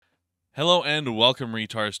Hello and welcome,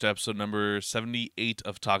 retards, to episode number 78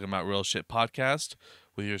 of Talking About Real Shit podcast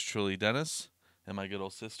with yours truly, Dennis, and my good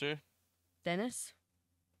old sister. Dennis?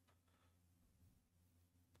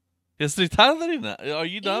 Estoy tarde. Are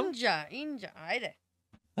you dumb? Inja. Haydi.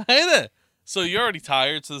 Hey. So you're already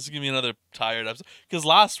tired, so this is going to be another tired episode. Because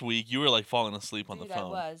last week you were like falling asleep on Dude, the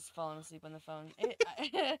phone. I was falling asleep on the phone.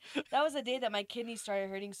 That was the day that my kidneys started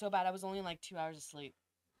hurting so bad I was only in like 2 hours of sleep.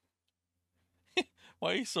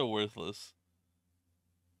 Why are you so worthless?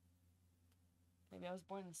 Maybe I was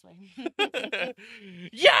born this way.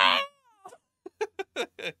 Yeah! God,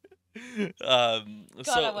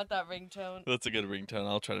 so I want that ringtone. that's a good ringtone.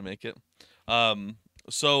 I'll try to make it.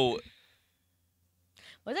 So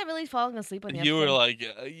Was I really falling asleep on the you episode? were like,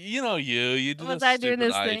 you did Was a I doing stupid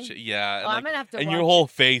this eye thing? shit. Yeah, Oh, I'm gonna have to and watch your whole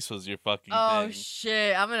it. face was your fucking Oh thing.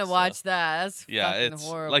 shit! I'm gonna So, watch that. That's Yeah, fucking it's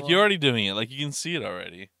horrible. like you're already doing it. Like you can see it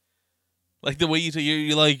already. Like the way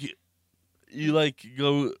you like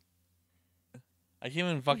go. I can't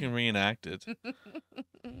even fucking reenact it.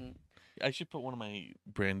 I should put one of my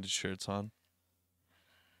branded shirts on.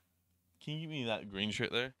 Can you give me that green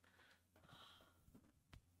shirt there?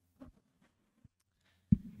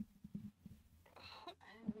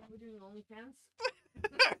 We're doing OnlyFans.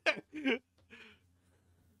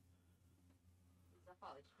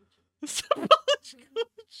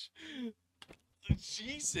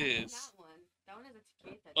 Jesus. That one is a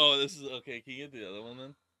etiqueta. Oh, this is okay. Can you get the other one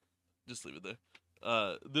then? Just leave it there.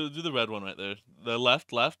 Do the red one right there. The left.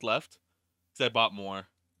 Because I bought more.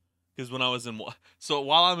 Because when I was so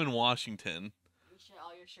while I'm in Washington. You share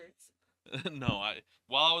all your shirts. No,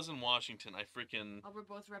 while I was in Washington, I freaking. Oh, we're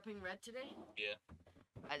both repping red today. Yeah.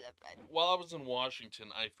 I love red. While I was in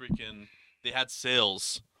Washington, they had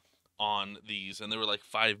sales on these, and they were like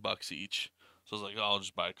 $5 each. So I was like, oh, I'll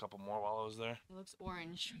just buy a couple more while I was there. It looks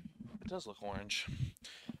orange. It does look orange.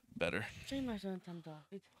 Better. No.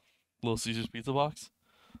 Little Caesar's pizza box.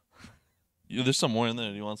 There's some more in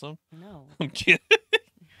there. Do you want some? I'm kidding.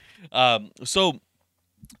 So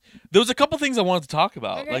there was a couple things I wanted to talk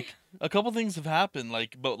about. Okay. Like a couple things have happened.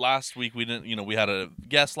 But last week we didn't. We had a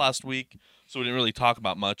guest last week, so we didn't really talk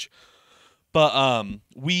about much. But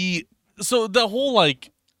so the whole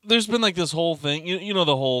there's been this whole thing.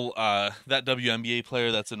 The whole that WNBA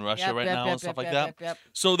player that's in Russia now and stuff like that. Yep.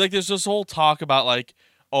 So there's this whole talk about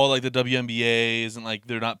the WNBA isn't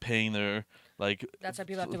they're not paying their That's why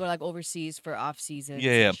people have to go overseas for off seasons.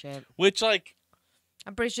 Yeah. And shit. Which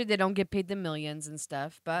I'm pretty sure they don't get paid the millions and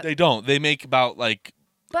stuff, but they don't. They make about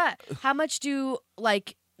But how much do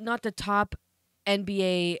not the top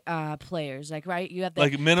NBA players right? You have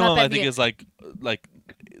the minimum top I think NBA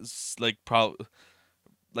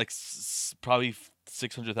is probably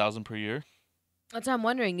 600,000 per year. That's what I'm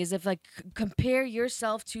wondering is if compare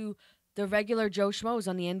yourself to the regular Joe Schmoes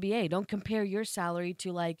on the NBA. Don't compare your salary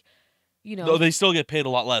to No, they still get paid a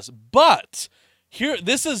lot less. But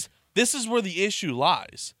this is where the issue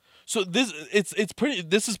lies. So this is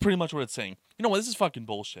pretty much what it's saying. You know what? This is fucking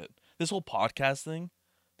bullshit. This whole podcast thing,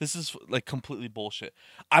 this is completely bullshit.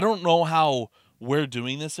 I don't know how we're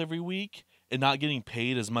doing this every week and not getting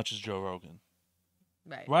paid as much as Joe Rogan.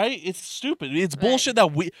 Right? It's stupid. It's bullshit that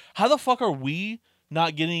how the fuck are we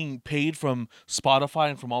not getting paid from Spotify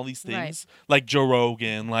and from all these things like Joe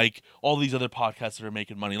Rogan, like all these other podcasts that are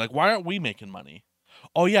making money? Why aren't we making money?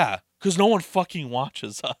 Oh yeah, because no one fucking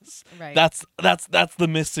watches us. Right. That's the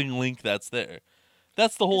missing link that's there.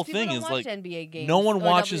 That's the whole thing is NBA games no one or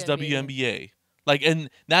watches WNBA. WNBA. And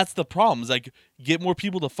that's the problem. Is get more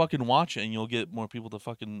people to fucking watch it, and you'll get more people to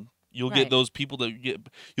fucking. You'll get those people to get.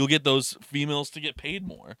 You'll get those females to get paid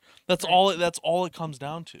more. That's all. That's all it comes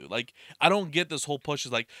down to. I don't get this whole push.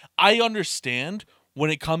 Is I understand when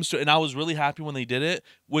it comes to, and I was really happy when they did it.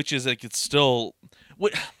 Which is it's still,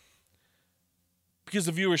 because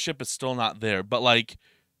the viewership is still not there. But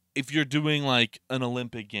if you're doing an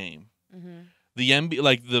Olympic game, the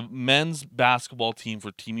NBA, the men's basketball team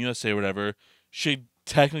for Team USA or whatever, should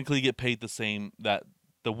technically get paid the same that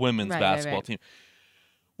the women's basketball team.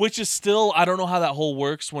 Which is still, I don't know how that whole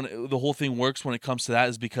works when the whole thing works when it comes to that,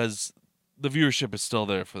 is because the viewership is still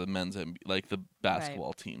there for the men's and the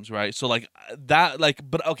basketball teams, right? So that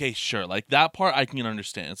but okay, sure, that part I can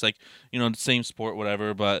understand. It's same sport,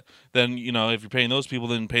 whatever. But then if you're paying those people,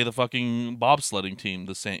 then pay the fucking bobsledding team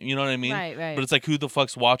the same. You know what I mean? Right. But it's who the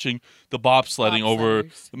fuck's watching the bobsledding over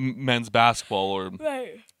men's basketball or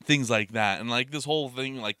things like that? And this whole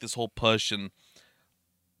thing, this whole push, and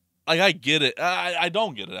I get it. I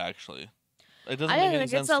don't get it actually. It doesn't make any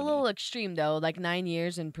sense. It's a little extreme though. 9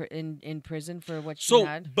 years in prison for what she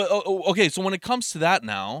had. But okay. So when it comes to that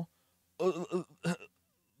now,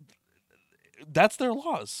 that's their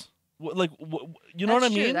laws. You know what I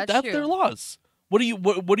That's true, mean? that's That's their true. laws. What do you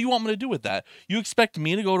want me to do with that? You expect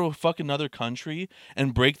me to go to a fucking other country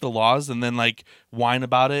and break the laws and then like whine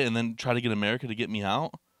about it and then try to get America to get me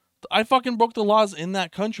out? I fucking broke the laws in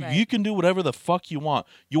that country. Right. You can do whatever the fuck you want.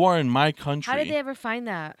 You are in my country. How did they ever find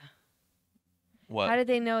that? What? How did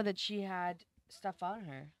they know that she had stuff on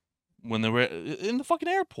her? When they were in the fucking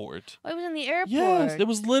airport. Oh, it was in the airport. Yes, it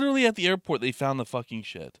was literally at the airport they found the fucking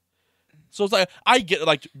shit. So it's like I get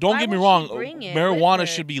like don't Why get me would she wrong, bring it with marijuana her?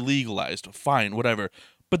 should be legalized. Fine, whatever.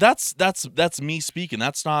 But that's me speaking.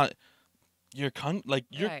 That's not your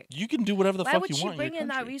Right. you can do whatever the Why fuck would you she want bring in your in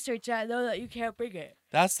that country. research? I know that you can't bring it.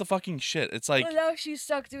 That's the fucking shit. It's like Well, now she's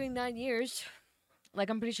stuck doing 9 years. Like,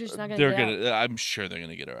 I'm pretty sure she's not gonna they're get out. gonna. I'm sure they're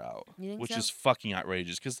gonna get her out, You think which so? is fucking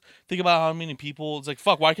outrageous. Because think about how many people. It's like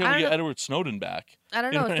fuck. Why can't I we don't get know. Edward Snowden back? I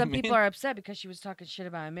don't You know. know what I Some people mean? are upset because she was talking shit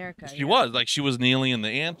about America. She you know? was like she was kneeling in the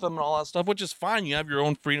anthem and all that stuff, which is fine. You have your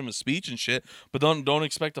own freedom of speech and shit, but don't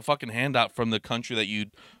expect a fucking handout from the country that you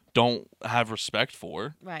don't have respect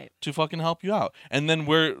for Right. to fucking help you out. And then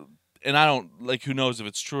and I don't like who knows if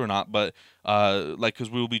it's true or not, but like because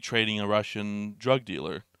we will be trading a Russian drug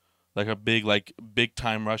dealer, like a big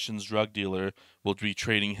time Russian's drug dealer will be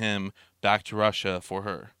trading him back to Russia for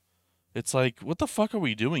her. It's like, what the fuck are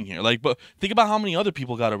we doing here? Like, but think about how many other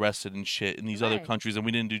people got arrested and shit in these other Right. countries, and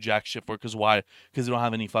we didn't do jack shit for. Because why? Because they don't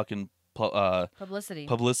have any fucking Publicity.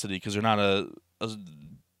 publicity. Because they're not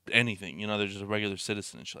anything. You know, they're just a regular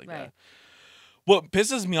citizen and shit like Right. that. What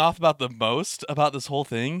pisses me off about the most about this whole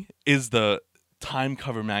thing is the Time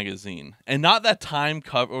cover magazine, and not that Time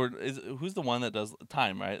cover or who's the one that does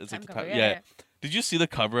Time, right? It's Time like the cover, Time. yeah. Did you see the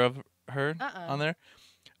cover of her Uh-uh. on there?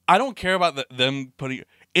 I don't care about them putting.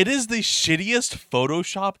 It is the shittiest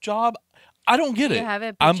Photoshop job. I don't get Do you it. have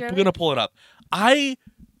a I'm picture of gonna it? pull it up. I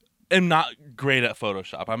am not great at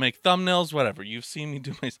Photoshop. I make thumbnails, whatever. You've seen me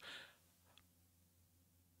do my.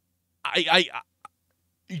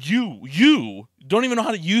 You don't even know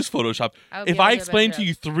how to use Photoshop. I would be If able I to do a better explained to job.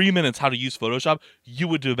 you 3 minutes how to use Photoshop, you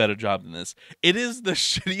would do a better job than this. It is the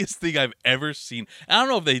shittiest thing I've ever seen. I don't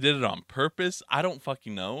know if they did it on purpose. I don't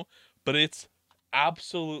fucking know, but it's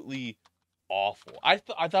absolutely awful. I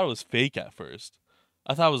thought it was fake at first.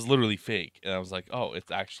 I thought it was literally fake, and I was like, "Oh,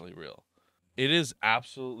 it's actually real." It is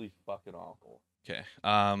absolutely fucking awful. Okay.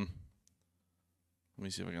 Let me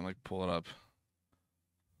see if I can like pull it up.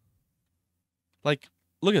 Like,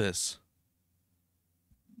 look at this.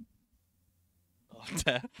 Oh,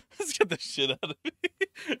 Dad, let's get the shit out of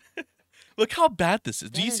me. Look how bad this is.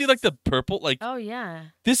 Do That you see is- like the purple? Like, Oh yeah.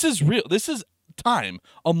 this is real. This is Time.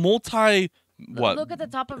 A multi. What? Look at the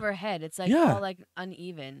top of her head. It's like Yeah. all like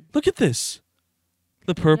uneven. Look at this.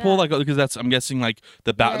 The purple, Yeah. like, because that's I'm guessing like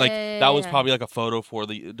the back, Yeah, like yeah, that was yeah. probably like a photo for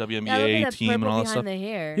the Yeah, look WNBA at that team and purple all that behind stuff. the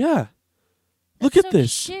hair. Yeah. Look That's at so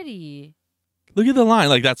this. Shitty. Look at the line.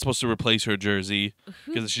 Like that's supposed to replace her jersey.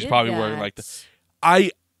 Who 'Cause she's did probably wearing, like, that?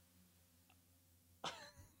 I.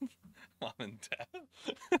 Mom and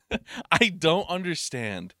Dad. I don't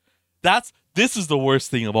understand. This is the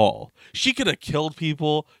worst thing of all. She could have killed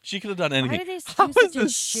people. She could have done Why anything. did they do How such is this a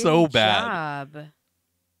so shitty bad? job?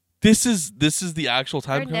 This is the actual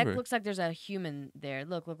Time Her neck cover. looks like there's a human there.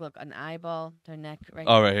 Look, an eyeball. Her neck right.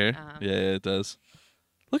 Oh, right here. Uh-huh. Yeah, it does.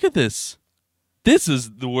 Look at this. This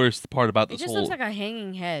is the worst part about It this just whole. looks like a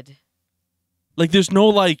hanging head. Like there's no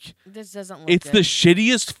like. This doesn't look It's good. the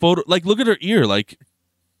shittiest photo. Like look at her ear. Like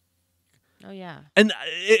Oh yeah. and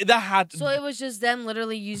that had. So it was just them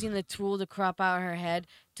literally using the tool to crop out her head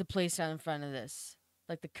to place it in front of this,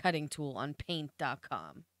 like the cutting tool on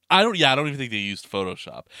Paint.com. I don't even think they used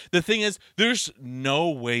Photoshop. The thing is, there's no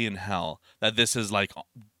way in hell that this is like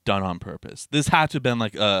done on purpose. This had to have been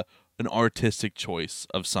like an artistic choice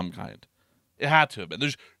of some kind. It had to have been.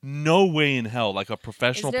 There's no way in hell like a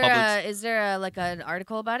professional public. Is there like an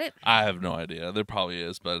article about it? I have no idea. There probably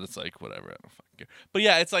is, but it's like whatever. I don't fucking care. But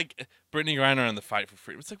yeah, it's like Brittany Griner and the fight for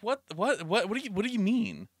freedom. It's like what do you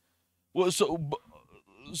mean? Well, so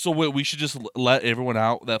what, we should just let everyone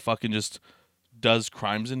out that fucking just does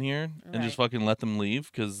crimes in here and just Right. fucking let them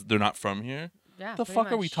leave because they're not from here. Yeah. What the pretty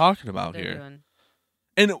fuck are we much talking what about they're here? doing.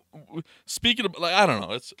 And speaking of like I don't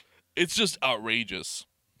know, it's just outrageous.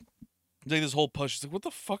 Like this whole push. It's like what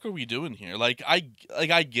the fuck are we doing here? Like I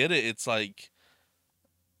get it. It's like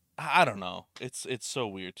I don't know. It's so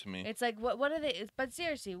weird to me. It's like what are they? But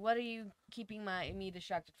seriously, what are you keeping me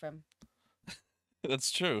distracted from?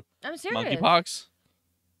 That's true. I'm serious. Monkeypox.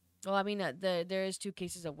 Well, I mean, there is 2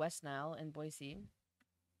 cases of West Nile in Boise.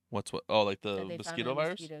 What's what? Oh, like the that they found mosquito in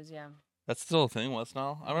virus. Mosquitoes, yeah. That's still a thing, West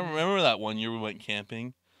Nile. I remember that one year we went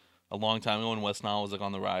camping a long time ago when West Nile was like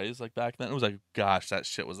on the rise, like back then. It was like, gosh, that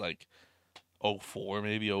shit was like 04,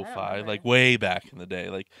 maybe don't 05, remember. like way back in the day.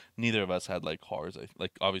 Like neither of us had like cars.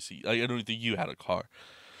 Like obviously, I don't think you had a car.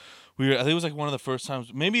 I think it was like one of the first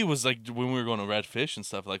times. Maybe it was like when we were going to Redfish and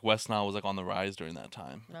stuff. Like West Nile was like on the rise during that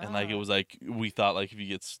time, and like it Ah. was like we thought like if you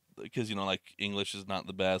get because like English is not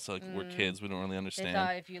the best. Like we're Mm. kids, we don't really They understand.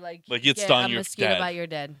 thought if you like Like, get get stung, a you're mosquito dead. bite, you're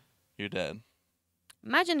dead. You're dead.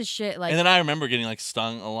 Imagine the shit like And then I remember getting like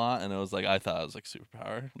stung a lot, and it was like I thought it was like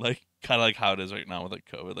superpower, like kind of like how it is right now with like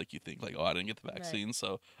COVID. Like you think like, oh, I didn't get the Right. vaccine,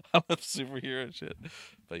 so I'm a superhero and shit.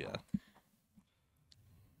 But yeah,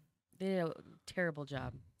 they did a terrible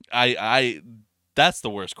job. I that's the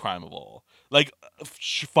worst crime of all. Like,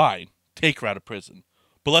 fine, take her out of prison,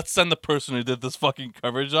 but let's send the person who did this fucking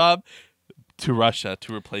cover job to Russia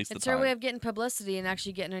to replace It's the her time. way of getting publicity and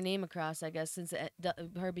actually getting her name across, I guess, since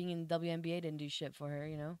her being in WNBA didn't do shit for her,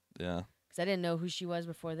 you know? Yeah, Because I didn't know who she was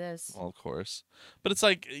before this. well, of course, but it's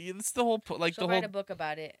like it's the whole like She'll the write whole a book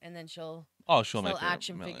about it, and then she'll she'll make sell her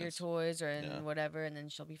action figure millions. toys or and Yeah. whatever, and then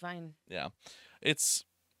she'll be fine. Yeah, it's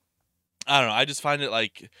I don't know. I just find it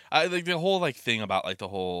like I like the whole like thing about like the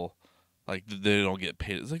whole like they don't get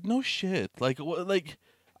paid. It's like no shit. Like what? Like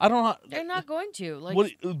I don't know. They're not going to. Like, What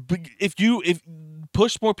if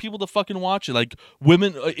push more people to fucking watch it? Like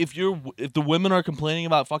women, if the women are complaining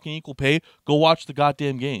about fucking equal pay, go watch the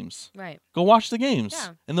goddamn games. right. Go watch the games,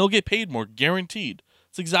 Yeah. and they'll get paid more, guaranteed.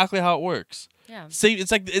 It's exactly how it works. Yeah. Same.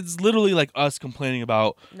 It's literally like us complaining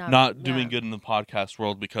about not doing yeah. good in the podcast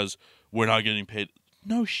world because we're not getting paid.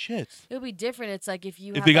 No shit. It would be different. It's like if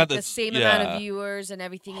you If have they got like, the this- same amount yeah. of viewers and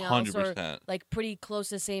everything else, or 100%. like pretty close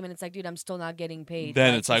to the same, and it's like, dude, I'm still not getting paid.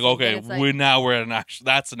 Then it's like, the same- okay, then it's like- we're at an actual.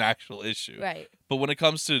 That's an actual issue. right. But when it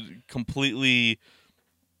comes to completely,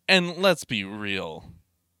 and let's be real,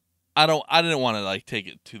 I didn't want to like take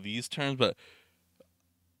it to these terms, but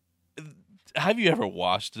have you ever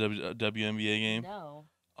watched a WNBA game? No.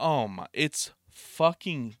 Oh my, it's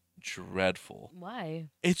fucking dreadful. Why?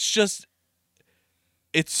 It's just,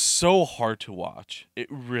 it's so hard to watch. It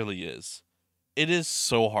really is. It is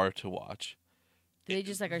so hard to watch. Do they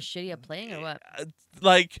just like are shitty at playing or what?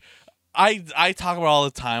 Like I talk about it all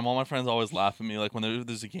the time. All my friends always laugh at me like when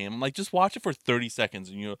there's a game. I'm like, just watch it for 30 seconds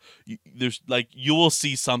and you there's like you will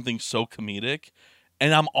see something so comedic.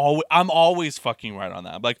 And I'm always fucking right on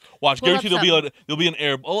that. I'm like, watch, Pull up guarantee there'll be an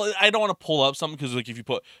air. Well, I don't want to pull up something because like if you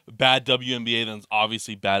put bad WNBA, then it's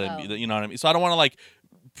obviously bad NBA. You know what I mean? So I don't want to like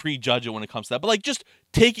prejudge it when it comes to that. But like, just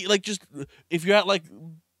take it. Like, just if you're at like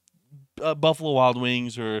Buffalo Wild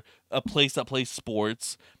Wings or a place that plays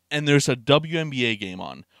sports, and there's a WNBA game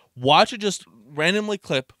on, watch it. Just randomly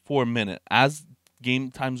clip for a minute as game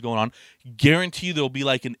time's going on. Guarantee there'll be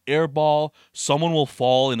like an air ball. Someone will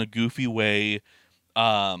fall in a goofy way.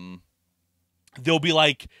 They'll be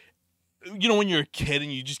like, you know, when you're a kid and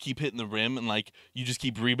you just keep hitting the rim and like you just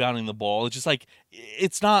keep rebounding the ball. It's just like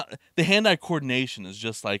it's not the hand-eye coordination is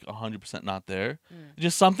just like 100% not there.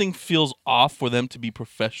 Just something feels off for them to be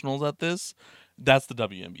professionals at this. That's the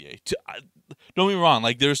WNBA. Don't get me wrong.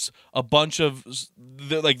 Like there's a bunch of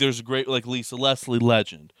like there's great like Lisa Leslie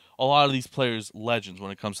legend. A lot of these players legends when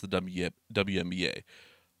it comes to the WNBA.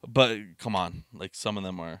 But come on, like some of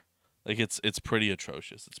them are. Like it's pretty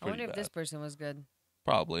atrocious. It's I pretty wonder if bad. this person was good.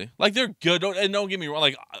 Probably. Like they're good. Don't get me wrong.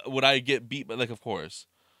 Like would I get beat? But like of course.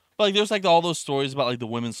 But like there's like all those stories about like the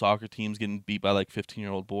women's soccer teams getting beat by like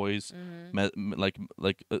 15-year-old boys, like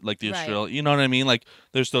the Right. Australia. You know what I mean? Like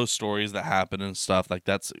there's those stories that happen and stuff. Like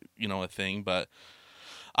that's a thing. But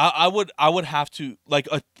I would have to like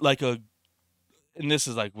a and this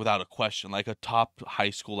is like without a question like a top high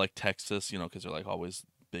school like Texas. Because they're like always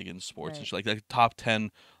big in sports and shit, like top 10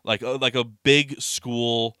 like a big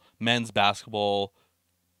school men's basketball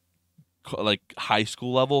like high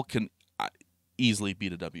school level can easily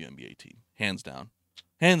beat a WNBA team hands down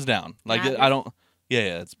like Matters? I don't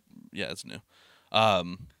it's new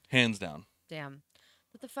hands down Damn.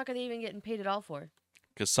 What the fuck are they even getting paid at all for?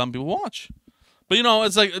 because some people watch but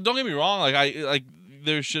it's like don't get me wrong like I like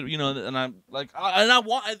there should and I'm like I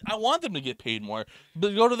want them to get paid more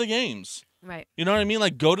but go to the games. Right. You know what I mean?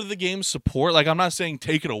 Like, go to the game, support. Like, I'm not saying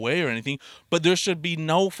take it away or anything, but there should be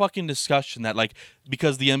no fucking discussion that, like,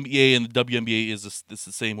 because the NBA and the WNBA is the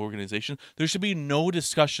same organization, there should be no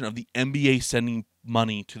discussion of the NBA sending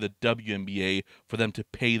money to the WNBA for them to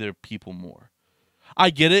pay their people more. I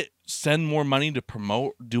get it. Send more money to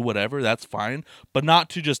promote, do whatever. That's fine. But not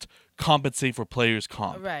to just compensate for players'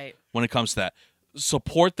 comp. Right. When it comes to that.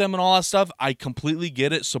 Support them and all that stuff. I completely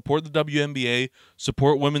get it. Support the WNBA.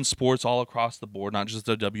 Support women's sports all across the board, not just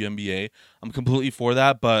the WNBA. I'm completely for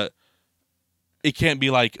that, but it can't be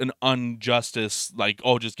like an injustice, like,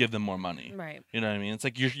 oh, just give them more money. Right. You know what I mean? It's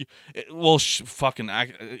like well, fucking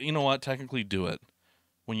act. You know what? Technically, do it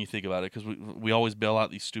when you think about it, because we always bail out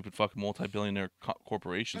these stupid fucking multi-billionaire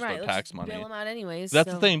corporations Right. for Let's tax money. bail them out anyways. That's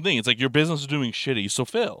so. the same thing. It's like your business is doing shitty, so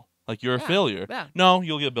fail. Like you're a Yeah, failure. yeah. No,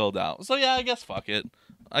 you'll get bailed out. So yeah, I guess fuck it.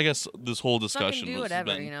 I guess this whole discussion Fucking do was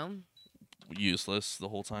whatever, been you know. useless the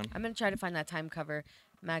whole time. I'm gonna try to find that Time Cover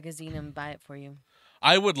magazine and buy it for you.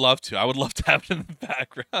 I would love to. I would love to have it in the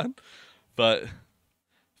background, but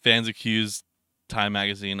fans accused Time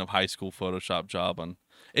Magazine of high school Photoshop job on.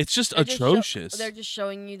 It's just atrocious. They're just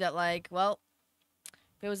showing you that, like, well,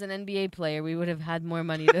 if it was an NBA player, we would have had more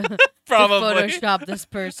money to, Probably. to Photoshop this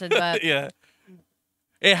person. But Yeah.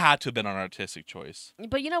 It had to have been an artistic choice.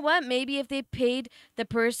 But you know what? Maybe if they paid the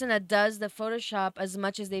person that does the Photoshop as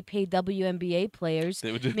much as they pay WNBA players,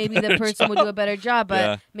 They would do a maybe the better person would do a better job. But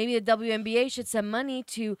Yeah. maybe the WNBA should send money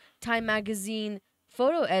to Time Magazine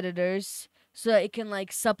photo editors so that it can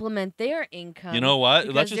like supplement their income. You know what?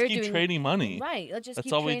 because Let's just they're keep doing- trading money. Right. Let's just That's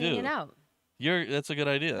keep all we trading do. it out. That's a good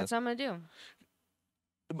idea. That's what I'm gonna do.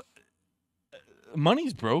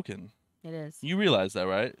 Money's broken. It is. You realize that,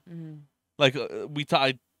 right? Mm-hmm. Like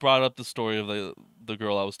I brought up the story of the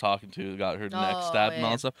girl I was talking to who got her neck Oh, stabbed and all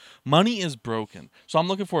yeah. that stuff. Money is broken. So I'm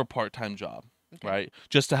looking for a part-time job, Okay. right?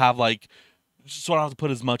 Just to have like, so I don't have to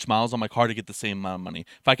put as much miles on my car to get the same amount of money.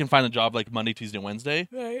 If I can find a job like Monday, Tuesday, Wednesday,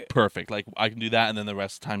 Right. perfect. Like I can do that, and then the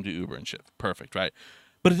rest of the time do Uber and shit. Perfect, right?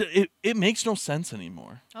 But it makes no sense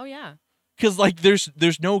anymore. Oh yeah. Because like there's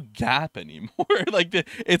no gap anymore. Like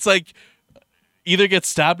it's like either get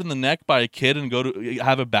stabbed in the neck by a kid and go to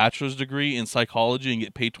have a bachelor's degree in psychology and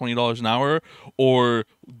get paid $20 an hour, or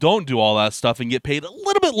don't do all that stuff and get paid a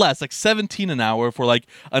little bit less, like $17 an hour for like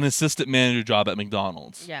an assistant manager job at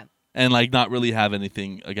McDonald's, Yeah. and like not really have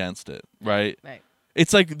anything against it, right? Right.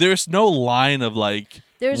 It's like there's no line of like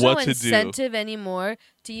There's what no to do. incentive anymore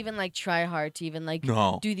to even like try hard to even like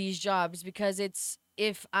No. do these jobs, because it's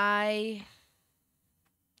if I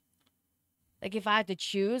had to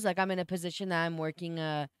choose, like I'm in a position that I'm working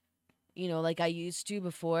like I used to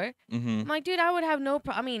before. Mm-hmm. I'm like, dude, I would have no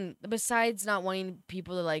I mean, besides not wanting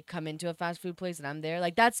people to like come into a fast food place and I'm there,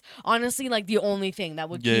 like that's honestly like the only thing that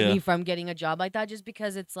would keep Yeah. me from getting a job like that, just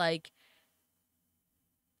because it's like,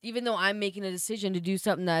 even though I'm making a decision to do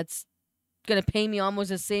something that's gonna pay me almost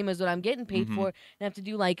the same as what I'm getting paid Mhm. for, and have to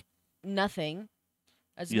do like nothing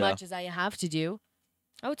as Yeah. much as I have to do,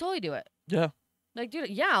 I would totally do it. Yeah. Like, dude,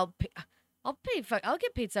 yeah, I'll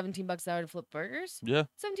get paid $17 an hour to flip burgers. Yeah.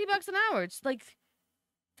 $17 an hour. It's like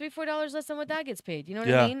 $3-4 less than what Dad gets paid. You know what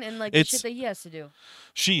Yeah. I mean? And like It's- the shit that he has to do.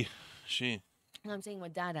 She. No, I'm saying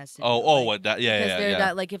what Dad has to do. Oh, like, what that? Yeah, because yeah, they're yeah.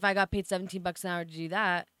 that, like if I got paid $17 an hour to do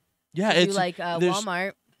that, Yeah, to do it's like there's-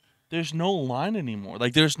 Walmart. there's no line anymore.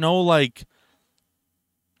 Like there's no like,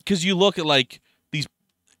 because you look at like these,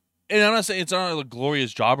 and I'm not saying it's not a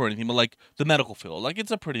glorious job or anything, but like the medical field, like it's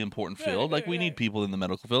a pretty important field. Like we need people in the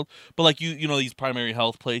medical field, but like you know these primary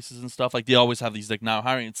health places and stuff, like they always have these like now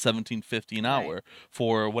hiring at $17.50 an Right. hour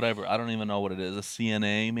for whatever. I don't even know what it is, a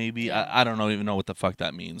CNA maybe. Yeah. I don't even know what the fuck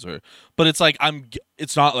that means, but it's like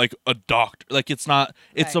it's not like a doctor. Like it's not.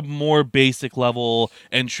 It's Right. a more basic level,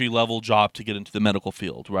 entry level job to get into the medical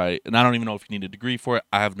field, right? And I don't even know if you need a degree for it.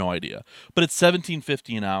 I have no idea. But it's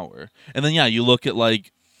 $17.50 an hour, and then yeah, you look at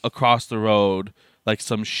like across the road, like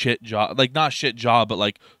some shit job, like not shit job, but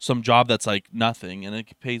like some job that's like nothing, and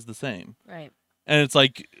it pays the same. Right. And it's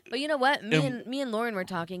like, But you know what? And- Me and Lauren were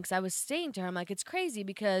talking, because I was saying to her, I'm like, it's crazy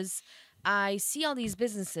because I see all these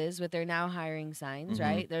businesses with their now hiring signs, Mhm.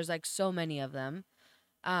 right? There's like so many of them.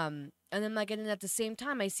 And then like, and then at the same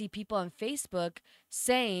time, I see people on Facebook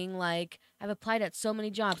saying like, I've applied at so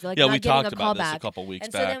many jobs. They're like, yeah, not we getting talked a call about this back. a couple weeks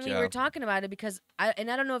And so back. then we Yeah. were talking about it, because I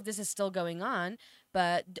don't know if this is still going on,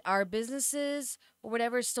 but are businesses or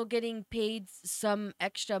whatever still getting paid some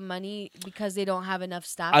extra money because they don't have enough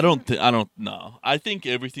staff? I don't know. I think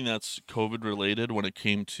everything that's COVID related when it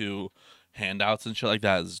came to handouts and shit like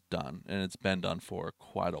that is done, and it's been done for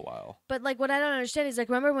quite a while. But like, what I don't understand is like,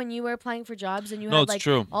 remember when you were applying for jobs and you No, had it's like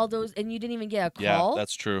true. all those, and you didn't even get a Yeah, call?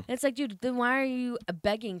 that's true. And it's like, dude, then why are you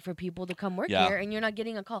begging for people to come work Yeah. here and you're not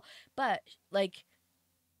getting a call? But like,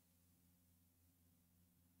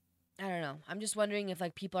 I don't know. I'm just wondering if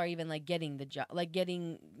like people are even like getting the job, like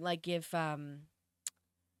getting like if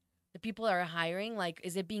the people are hiring, like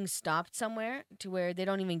is it being stopped somewhere to where they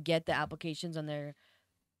don't even get the applications on their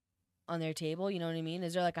table? You know what I mean?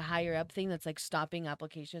 Is there like a higher up thing that's like stopping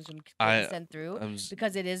applications from getting sent through? I was-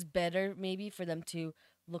 Because it is better maybe for them to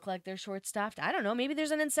look like they're short staffed. I don't know. Maybe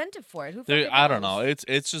there's an incentive for it. Who There, fucking I don't know. knows?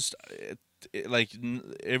 It's just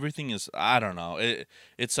everything is, I don't know.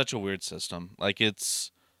 It's such a weird system. Like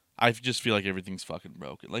I just feel like everything's fucking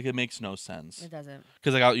broken. Like it makes no sense. It doesn't.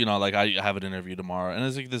 Because I have an interview tomorrow, and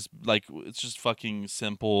it's like this, like it's just fucking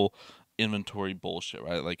simple inventory bullshit,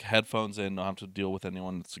 right? Like headphones in, don't have to deal with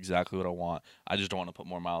anyone. That's exactly what I want. I just don't want to put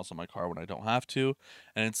more miles on my car when I don't have to.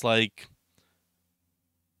 And it's like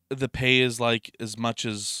the pay is like as much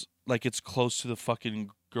as like it's close to the fucking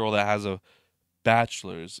girl that has a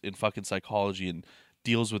bachelor's in fucking psychology and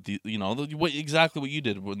deals with exactly what you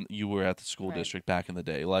did when you were at the school Right. district back in the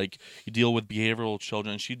day. Like you deal with behavioral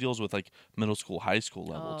children. She deals with like middle school, high school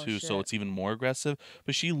level Oh, too, so shit. it's even more aggressive.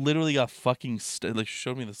 But she literally got fucking like she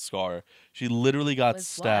showed me the scar. She literally got With what?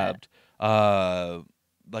 stabbed.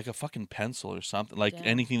 Like a fucking pencil or something, like Damn.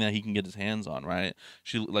 anything that he can get his hands on, right?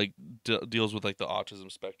 She like deals with like the autism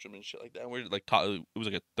spectrum and shit like that. We're like it was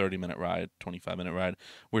like a 30-minute ride, 25-minute ride.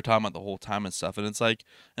 We're talking about the whole time and stuff, and it's like,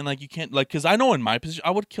 and like you can't, like, because I know in my position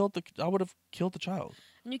I would have killed the child,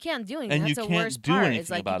 And you can't do anything. and That's you the can't worst do part. anything It's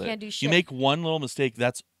like about you it. can't do shit. You make one little mistake,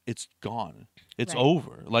 it's gone, it's Right.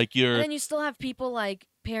 over. Like and you're, then you still have people like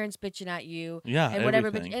parents bitching at you yeah, and whatever.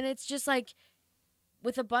 everything. And it's just like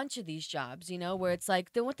with a bunch of these jobs, where it's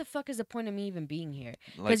like, then what the fuck is the point of me even being here?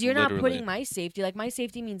 Because Like, you're not literally. putting my safety. Like my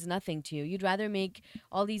safety means nothing to you. You'd rather make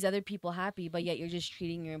all these other people happy, but yet you're just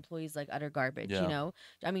treating your employees like utter garbage. Yeah.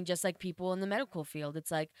 I mean, just like people in the medical field. It's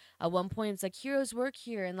like at one point it's like heroes work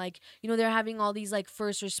here, and like they're having all these like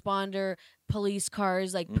first responder police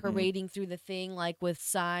cars like Mhm. parading through the thing like with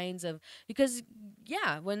signs of, because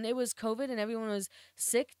when it was COVID and everyone was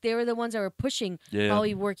sick, they were the ones that were pushing, Yeah.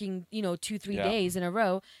 probably working 2-3 Yeah. days in a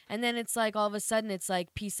row, and then it's like all of a sudden it's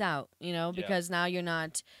like peace out, because now you're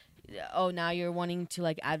not, now you're wanting to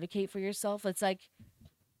like advocate for yourself. It's like,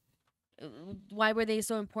 why were they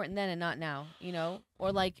so important then and not now?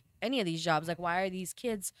 Or like any of these jobs, like why are these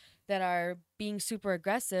kids that are being super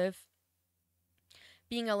aggressive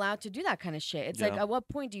being allowed to do that kind of shit? It's like, Yeah. at what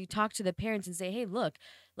point do you talk to the parents and say, hey, look,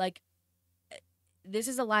 like, this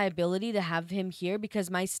is a liability to have him here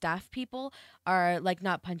because my staff people are like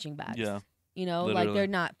not punching bags. Yeah. Like Literally. they're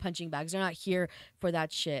not punching bags. They're not here for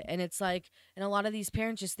that shit. And it's like, and a lot of these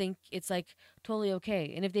parents just think it's like totally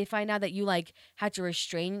okay. And if they find out that you like had to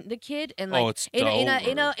restrain the kid and like it's in a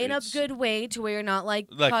over. in a good way to where you're not like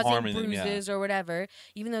causing harming them, bruises or whatever,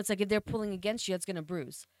 even though it's like if they're pulling against you, it's gonna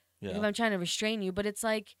bruise. Like, if Yeah. I'm trying to restrain you, but it's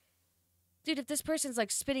like, dude, if this person's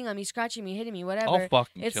like spitting on me, scratching me, hitting me, I'll whatever,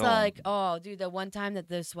 fucking it's kill 'em. like, oh, dude, the one time that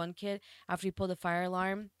this one kid, after he pulled the fire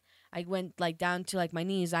alarm, I went like down to like my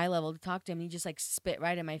knees, eye level, to talk to him. And he just like spit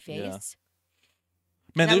right in my face.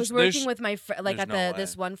 Yeah. Man, And I was working there's with my like there's at no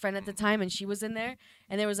this one friend at the time, and she was in there,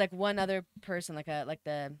 and there was like one other person, like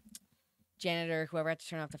the janitor, whoever had to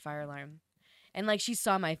turn off the fire alarm, and like she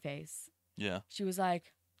saw my face. yeah. She was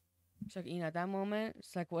like, at that moment,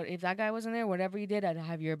 it's like, what if that guy wasn't there? Whatever you did, I'd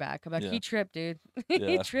have your back. I'm like, Yeah. he tripped, dude. he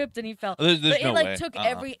Yeah. tripped and he fell. There's But no it like way. took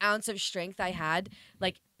every ounce of strength I had,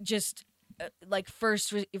 like just like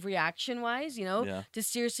first reaction wise, Yeah. to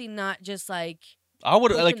seriously not just like I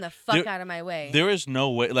would push like him the fuck out of my way. there is no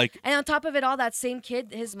way, like, And on top of it all, that same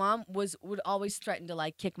kid, his mom would always threaten to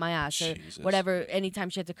like kick my ass or Jesus. whatever anytime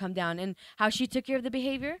she had to come down. And how she took care of the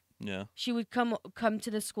behavior, Yeah. she would come to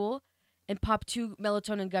the school and pop 2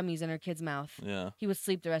 melatonin gummies in her kid's mouth. Yeah. He would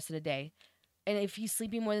sleep the rest of the day. And if he's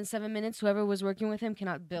sleeping more than 7 minutes, whoever was working with him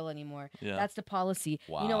cannot bill anymore. Yeah. That's the policy.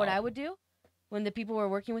 You know what Wow. I would do? When the people were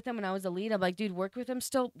working with him, when I was the lead, I'm like, dude, work with him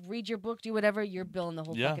still, read your book, do whatever, you're billing the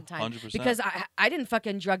whole Yeah, fucking time. 100%. Because I didn't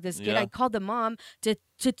fucking drug this kid. Yeah. I called the mom to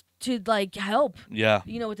like help, Yeah.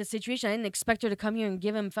 with the situation. I didn't expect her to come here and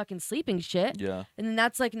give him fucking sleeping shit. Yeah. And then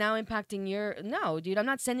that's like now impacting no, dude, I'm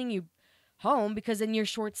not sending you home because then you're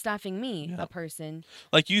short staffing me, Yeah. a person.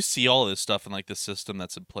 Like you see all this stuff in like the system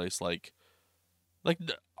that's in place, like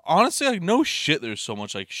honestly, like no shit. There's so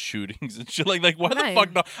much like shootings and shit. Like why Right.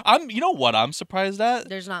 the fuck no? You know what I'm surprised at?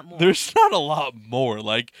 There's not more. There's not a lot more.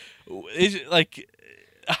 Like,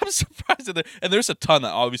 I'm surprised at that. And there's a ton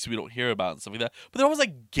that obviously we don't hear about and stuff like that. But they're always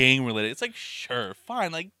like gang related. It's like, sure,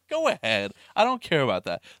 fine, like go ahead. I don't care about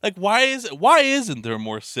that. Like, why isn't there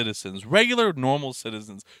more citizens, regular normal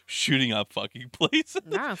citizens, shooting up fucking places? I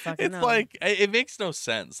don't fucking It's know. like it makes no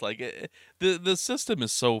sense. Like the system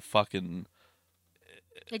is so fucking.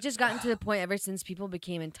 It just gotten to the point ever since people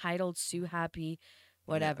became entitled, sue happy,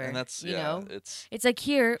 whatever. And that's It's like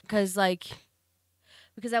here because I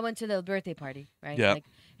went to the birthday party, right? Yeah. Like,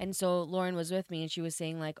 and so Lauren was with me, and she was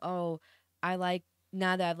saying like, "Oh, I like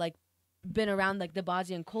now that I've like been around like the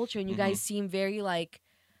Bosnian culture, and you Mm-hmm. guys seem very like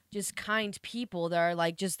just kind people that are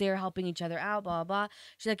like just there helping each other out, blah blah."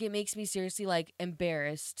 She's like, "It makes me seriously like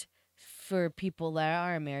embarrassed for people that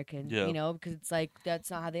are American, Yeah. you know, because it's like that's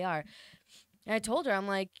not how they are. And I told her, I'm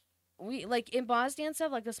like, we like in Bosnia and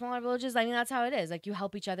stuff, like the smaller villages. I mean, that's how it is. Like you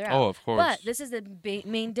help each other out. Oh, of course. But this is the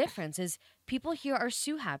main difference: is people here are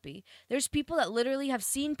so happy. There's people that literally have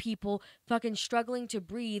seen people fucking struggling to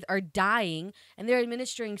breathe or dying, and they're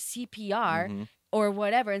administering CPR. Mhm. Or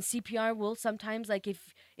whatever, and CPR will sometimes like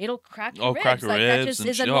if it'll crack your ribs, crack your like that ribs just and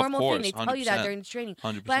is a shit. Oh, of normal thing. course, They tell you that 100%. during the training.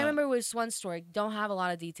 100%. But I remember with this one story, don't have a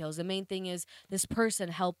lot of details. The main thing is this person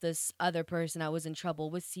helped this other person that was in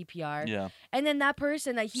trouble with CPR, Yeah. and then that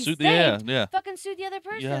person that he saved Yeah. fucking sued the other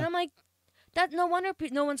person. Yeah. And I'm like, that no wonder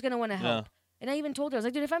no one's gonna want to help. Yeah. And I even told her, I was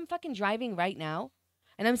like, dude, if I'm fucking driving right now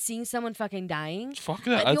and I'm seeing someone fucking dying, Fuck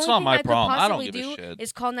the that. only That's not thing my I could problem. I don't possibly give a do shit.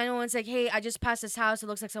 is call 911 and say, hey, I just passed this house. It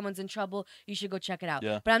looks like someone's in trouble. You should go check it out.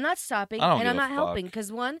 Yeah. But I'm not stopping I don't and I'm give a not helping fuck.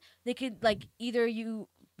 because one, they could like either you.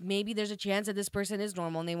 Maybe there's a chance that this person is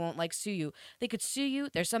normal and they won't like sue you. They could sue you.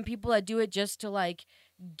 There's some people that do it just to like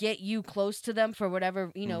get you close to them for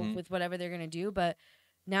whatever, you know, Mhm. with whatever they're going to do. But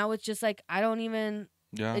now it's just like, I don't even,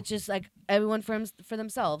 Yeah. it's just like everyone for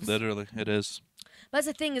themselves. Literally, it is. But that's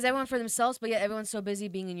the thing is everyone for themselves, but yet everyone's so busy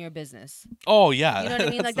being in your business. Oh yeah. You know what I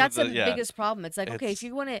mean? Like that's the yeah. biggest problem. It's like, okay, if It's-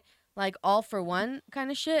 you want it like all for one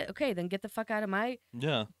kind of shit, okay, then get the fuck out of my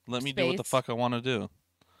Yeah. Let me do what the space. fuck I want to do.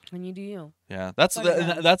 and you do you. Yeah. That's Fuck it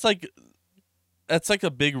up. that's like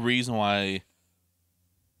a big reason why.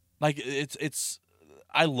 Like it's.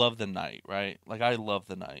 I love the night, right? Like I love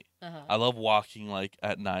the night. I love walking like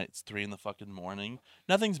at night. It's 3 in the fucking morning.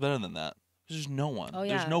 Nothing's better than that. There's no one. Oh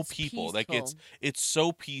yeah, There's no it's people. peaceful. Like it's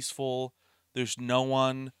so peaceful. There's no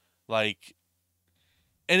one. Like,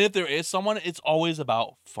 and if there is someone, it's always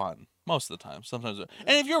about fun. Most of the time. Sometimes, and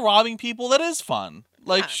if you're robbing people, that is fun.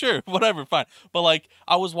 Like Yeah. sure, whatever, fine. But like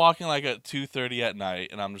I was walking like at 2:30 at night,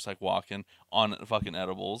 and I'm just like walking on fucking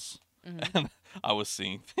edibles. Mhm. And I was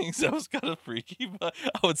seeing things that was kind of freaky, but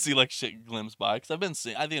I would see like shit glimpse by because I've been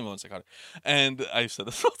seeing. I think I'm going psychotic, and I said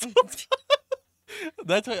this all the time.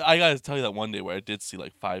 That's why I gotta tell you that one day where I did see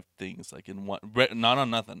like 5 things like in one, not on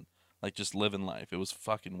nothing, like just living life. It was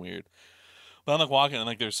fucking weird. But I'm like walking and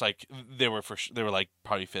like there's like they were like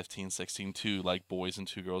probably 15, 16, 2 like boys and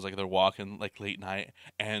 2 girls. Like they're walking like late night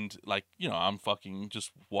and like you know I'm fucking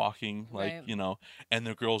just walking like Right. you know, and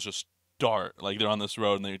the girls just dart like they're on this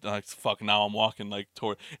road and they're like fuck now I'm walking like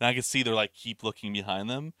toward and I can see they're like keep looking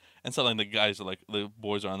behind them and so like the guys are like the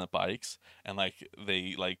boys are on the bikes and like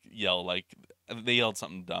they like yell like they yelled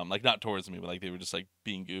something dumb like not towards me but like they were just like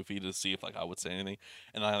being goofy to see if like I would say anything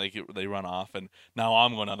and I like they run off and now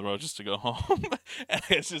I'm going down the road just to go home and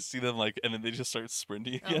I just see them like and then they just start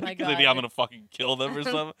sprinting Oh again my because they think God. I'm gonna fucking kill them or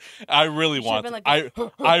something. I really You should've want been to,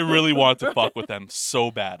 like I really want to fuck with them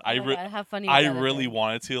so bad. Oh my God, how funny. I would that have really been?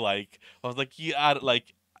 wanted to like. I was like, yeah,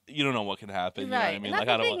 like you don't know what can happen. You know what Right. I mean? And that's Like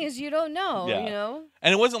I the don't. thing is you don't know. Yeah. You know.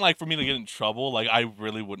 And it wasn't like for me to get in trouble. Like I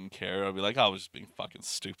really wouldn't care. I'd be like, I was just being fucking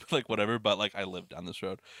stupid, like whatever. But like I live down this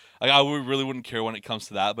road. Like really wouldn't care when it comes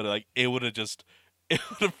to that. But like it would have just. It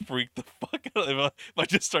would have freaked the fuck out if I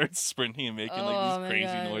just started sprinting and making Oh like my these crazy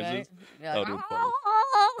God, noises. right? You're That like, would've been funny.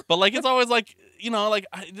 But like it's always like you know like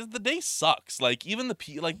the day sucks. Like even the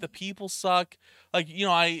people suck. Like you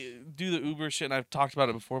know I do the Uber shit and I've talked about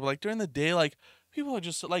it before. But like during the day like people are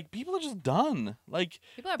just done. Like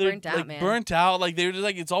People are they're burnt out, like man. burnt out. Like they're just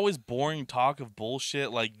like it's always boring talk of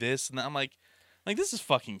bullshit like this and that. I'm like this is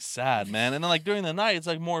fucking sad, man. And then like during the night it's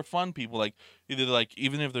like more fun people like either like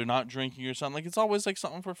even if they're not drinking or something like it's always like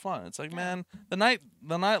something for fun. It's like Yeah. man the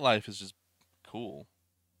nightlife is just cool.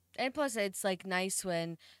 And plus, it's like nice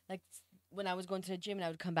when when I was going to the gym and I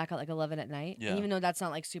would come back at like 11 at night. And Yeah. even though that's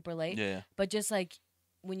not like super late, Yeah. but just like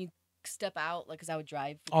when you step out, like, cause I would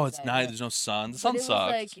drive. Oh, because it's I- night. There's no sun. The But sun it was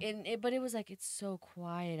sucks. like, but it was like it's so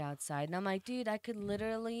quiet outside, and I'm like, dude, I could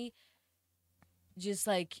literally just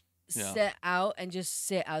like Yeah. sit out and just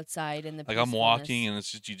sit outside in the. Like I'm walking peacefulness. and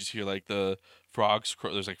it's just you just hear like the frogs.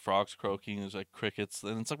 There's like frogs croaking. There's like crickets,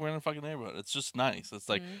 and it's like we're in a fucking neighborhood. It's just nice. It's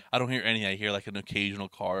like Mhm. I don't hear any. I hear like an occasional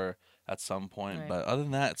car at some point, Right. but other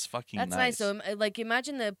than that, it's fucking That's nice. nice. So, like,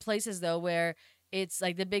 imagine the places though where it's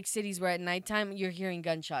like the big cities where at nighttime you're hearing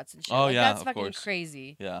gunshots and shit. Oh, Like, yeah, that's of fucking course.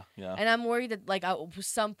 crazy. Yeah, yeah. And I'm worried that like at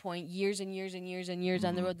some point, years and years and years and years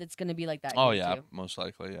down the Mhm. road, that's gonna be like that. Oh here, yeah, too. most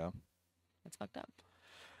likely, yeah. That's fucked up.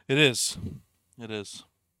 It is. It is.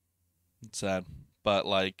 It's sad, but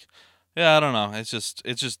like, yeah, I don't know. It's just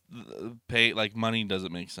pay like money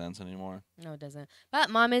doesn't make sense anymore. No, it doesn't. But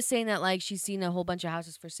mom is saying that like she's seen a whole bunch of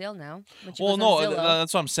houses for sale now. When she Well, goes on no, Zillow.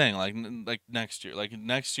 that's what I'm saying. Like next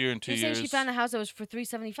year, in 2 She's years. saying she found a house that was for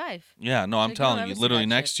 $375. Yeah, no, I'm Like, you don't telling ever you, see literally that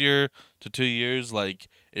next year to 2 years, like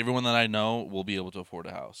everyone that I know will be able to afford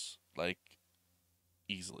a house, like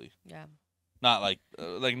easily. Yeah. Not like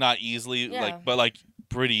not easily, Yeah. but like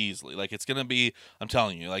pretty easily. Like it's gonna be. I'm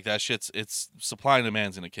telling you, like that shit's. It's supply and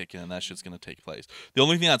demand's gonna kick in, and that shit's gonna take place. The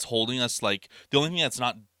only thing that's holding us, like the only thing that's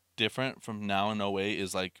not different from now in no way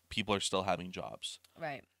is like people are still having jobs.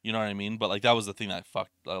 Right. You know what I mean? But like that was the thing that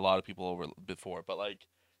fucked a lot of people over before. But like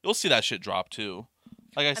you'll see that shit drop too.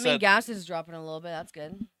 Like I I mean, said, gas is dropping a little bit. That's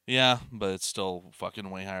good. yeah, but it's still fucking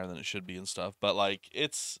way higher than it should be and stuff. But like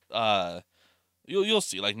it's you'll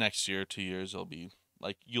see like next year, 2 years, it'll be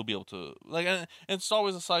like you'll be able to like and it's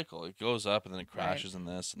always a cycle. It goes up and then it Right. crashes and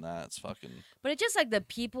this and that. It's fucking But it's just like the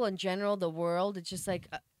people in general, the world. It's just like,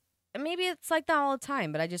 and maybe it's like that all the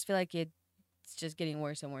time. But I just feel like it's just getting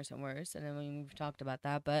worse and worse and worse. And I mean, we've talked about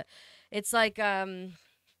that, but it's like I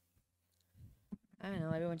don't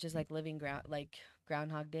know. Everyone's just like living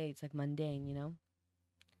Groundhog Day. It's like mundane, you know.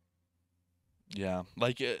 yeah.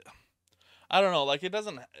 Like it. I don't know. Like it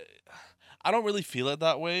doesn't. I don't really feel it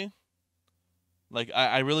that way. Like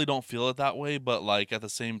I really don't feel it that way. But like at the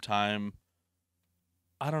same time,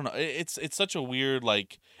 I don't know. It's such a weird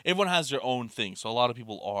like everyone has their own thing. So a lot of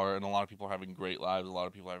people are, and a lot of people are having great lives. A lot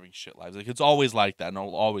of people are having shit lives. Like it's always like that, and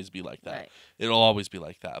it'll always be like that. Right. It'll always be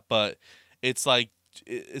like that. But it's like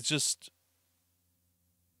it's just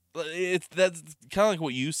it's that's kind of like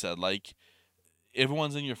what you said. Like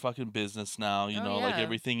everyone's in your fucking business now. You Oh, know, like yeah.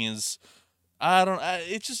 everything is.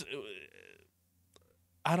 It's just.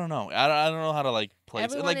 I don't know. I don't know how to like place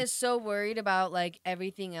it. Everyone Like is so worried about like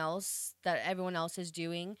everything else that everyone else is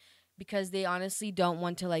doing because they honestly don't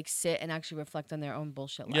want to like sit and actually reflect on their own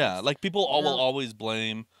bullshit lives. yeah, like people You will know? always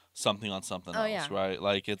blame something on something Oh, else, yeah. right?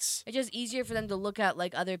 Like it's It's just easier for them to look at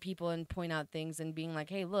like other people and point out things and being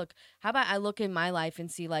like, hey, look, how about I look in my life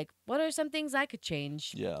and see like what are some things I could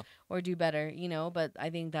change yeah, or do better, you know? But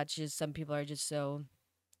I think that's just some people are just so.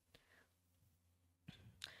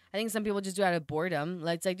 I think some people just do it out of boredom.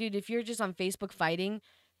 Like it's like, dude, if you're just on Facebook fighting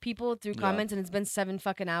people through Yeah. comments and it's been 7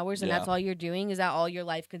 fucking hours and Yeah. that's all you're doing, is that all your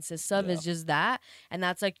life consists of? Is just that? And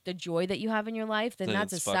that's like the joy that you have in your life, then Then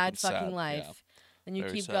that's a it's sad fucking fucking sad, life. yeah. Then you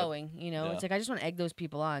Very keep sad. going, you know? Yeah. It's like I just want to egg those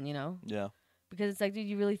people on, you know? yeah, Because it's like, dude,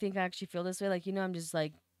 you really think I actually feel this way? Like, you know, I'm just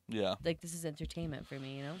like yeah. this is entertainment for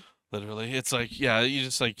me, you know? Literally, it's like yeah, you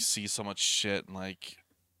just like see so much shit and like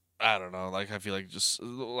I don't know. Like I feel like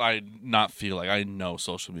I know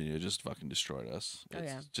social media just fucking destroyed us. Oh,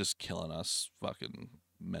 It's yeah. just killing us fucking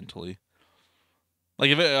mentally.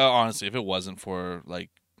 Like if it honestly, if it wasn't for like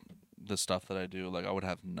the stuff that I do, like I would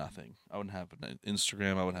have nothing. I wouldn't have an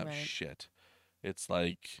Instagram. I wouldn't have Right. shit. It's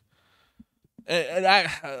like, and I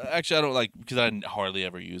actually I don't like because I hardly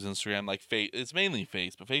ever use Instagram. Like it's mainly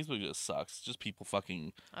Face, but Facebook just sucks. It's just people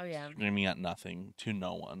fucking Oh, yeah. screaming at nothing to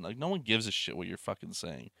no one. Like no one gives a shit what you're fucking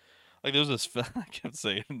saying. Like there was this I kept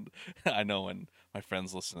saying. I know when my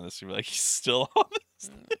friends listen to this, you're like, he's still on this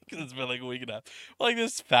because it's been like a week and a half. Like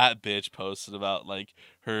this fat bitch posted about like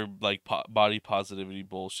her like body positivity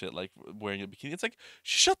bullshit, like wearing a bikini. It's like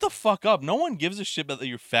shut the fuck up. No one gives a shit about that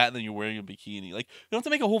you're fat and that you're wearing a bikini. Like you don't have to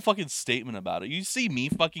make a whole fucking statement about it. You see me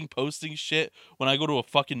fucking posting shit when I go to a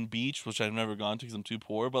fucking beach, which I've never gone to because I'm too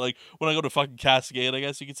poor. But like when I go to fucking Cascade, I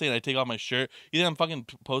guess you could say, and I take off my shirt. You think I'm fucking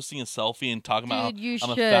posting a selfie and talking about Dude, you how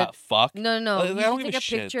I'm should. a fat fuck? No, no, Like, no. I You don't should give take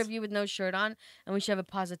a a picture shit. of you with no shirt on, and we should have a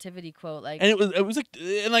positivity quote. Like, And it was like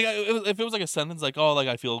and like if it was like a sentence like oh like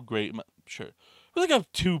I feel great, sure. It was like a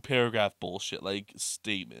 2-paragraph bullshit like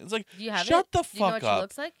statement. It's like do you have shut it? the Do you know fuck what she up.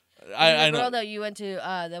 looks like? I the girl know. that you went to,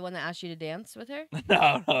 the one that asked you to dance with her?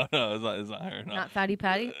 No, it's not her. No. Not Fatty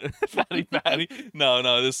Patty? Fatty.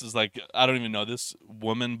 No, this is like I don't even know this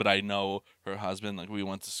woman, but I know her husband. Like we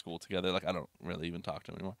went to school together. Like I don't really even talk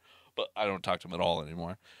to him anymore, but I don't talk to him at all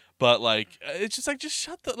anymore. But like it's just like just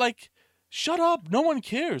shut up. No one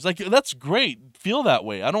cares. Like that's great. Feel that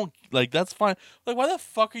way. I don't like that's fine. Like why the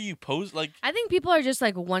fuck are you like I think people are just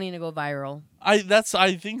like wanting to go viral. I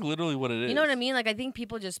think literally what it is. You know what I mean? Like, I think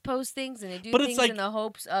people just post things and they do But it's things like- in the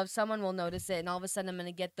hopes of someone will notice it, and all of a sudden I'm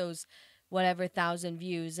gonna get those whatever 1,000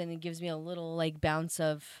 views, and it gives me a little like bounce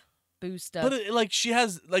of boost of. But like she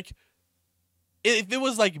has like if it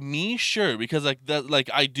was like me, sure, because like that like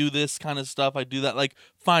I do this kind of stuff, I do that, like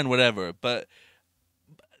fine, whatever. But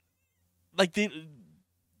like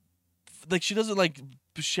like she doesn't like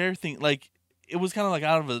share things like it was kind of like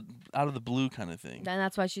out of the blue kind of thing. And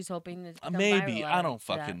that's why she's hoping to become Maybe viral I out don't of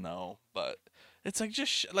that. fucking know, but it's like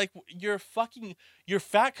just like you're fat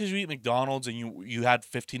because you eat McDonald's and you had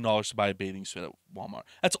 $15 to buy a bathing suit at Walmart.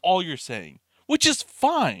 That's all you're saying, which is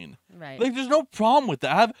fine. Right. Like there's no problem with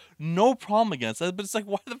that. I have no problem against that. But it's like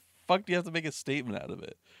why the fuck do you have to make a statement out of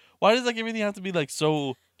it? Why does like everything have to be like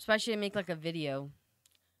so? Especially to make like a video.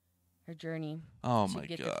 Her journey Oh to my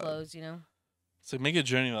get the god. clothes, you know. It's like make a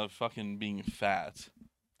journey about fucking being fat.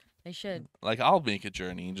 They should. Like I'll make a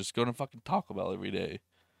journey and just go to fucking Taco Bell every day.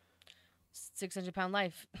 600-pound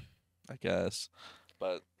life. I guess,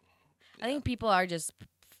 but I think people are just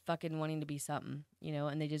fucking wanting to be something, you know,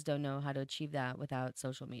 and they just don't know how to achieve that without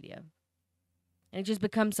social media. And it just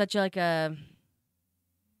becomes such like a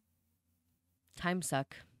time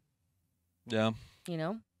suck, yeah. you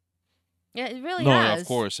know? Yeah, it really No, has. of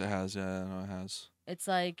course it has. Yeah, no, it has. It's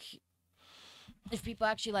like if people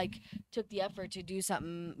actually like took the effort to do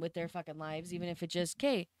something with their fucking lives, even if it just,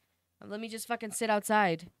 okay, let me just fucking sit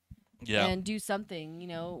outside Yeah. and do something, you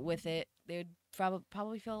know, with it, they would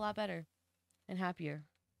probably feel a lot better and happier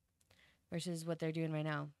versus what they're doing right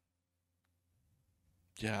now.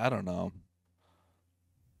 Yeah, I don't know.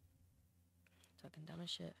 Fucking dumb as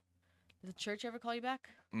shit. Did the church ever call you back?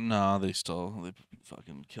 No, they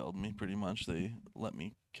fucking killed me pretty much. They let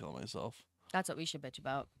me kill myself. That's what we should bitch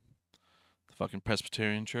about. The fucking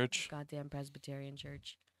Presbyterian church. Goddamn Presbyterian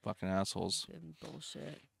church. Fucking assholes. Fucking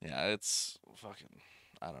bullshit. Yeah, it's fucking,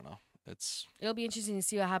 I don't know. It's It'll be interesting to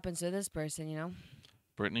see what happens to this person, you know?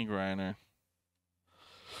 Brittany Griner.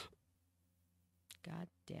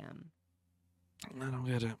 Goddamn. I don't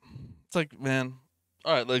get it. It's like, man,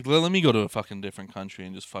 all right, like let me go to a fucking different country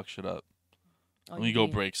and just fuck shit up. Oh, Let me go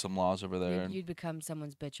break some laws over there. You'd become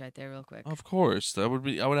someone's bitch right there real quick. Of course, I would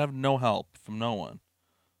have no help from no one.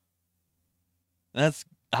 That's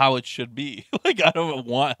how it should be. Like I don't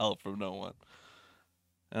want help from no one.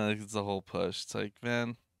 And like it's a whole push. It's like,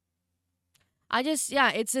 man, It's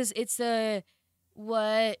the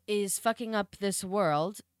what is fucking up this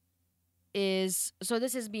world is, so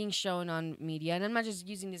this is being shown on media, and I'm not just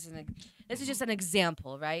using this this is just an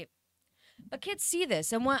example, right? But kids see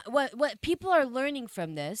this, and what people are learning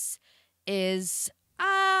from this is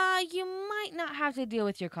you might not have to deal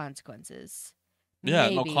with your consequences. yeah,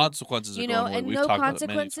 Maybe. no consequences are You know, going away. and We've no talked about it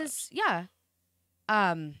many consequences. times.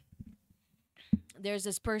 Yeah. There's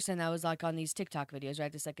this person that was like on these TikTok videos,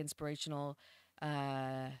 right? This like inspirational,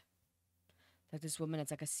 like this woman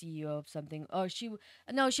that's like a CEO of something. Oh, she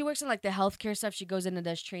works in like the healthcare stuff. She goes in and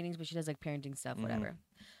does trainings, but she does like parenting stuff, Mhm. whatever.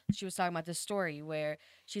 She was talking about this story where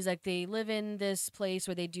she's like, they live in this place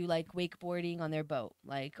where they do like wakeboarding on their boat,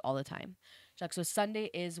 like all the time. She's like, so Sunday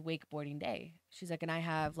is wakeboarding day. She's like, and I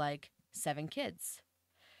have like 7 kids.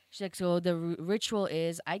 She's like, so the ritual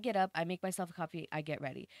is I get up, I make myself a coffee, I get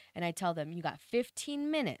ready. And I tell them, you got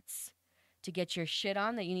 15 minutes to get your shit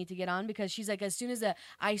on that you need to get on, because she's like, as soon as the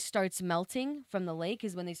ice starts melting from the lake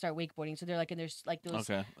is when they start wakeboarding. So they're like in their like those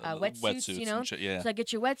Okay. wetsuits, you know? and shit, yeah. So like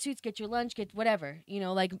get your wetsuits, get your lunch, get whatever, you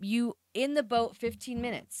know, like you in the boat 15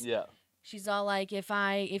 minutes. Yeah. She's all like, if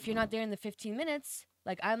you're not there in the 15 minutes,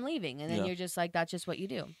 like I'm leaving. And then Yeah. you're just like, that's just what you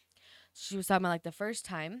do. She was talking about like the first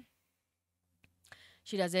time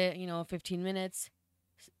she does it, you know, 15 minutes.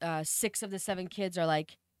 6 of the 7 kids are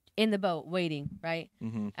like in the boat waiting, right?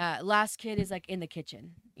 Mm-hmm. Last kid is like in the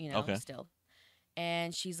kitchen, you know, Okay. still.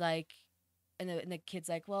 And she's like, and the kid's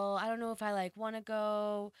like, well, I don't know if I like want to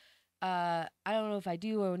go. I don't know if I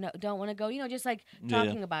do or don't want to go, you know, just like Yeah.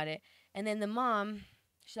 talking about it. And then the mom,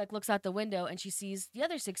 she like looks out the window and she sees the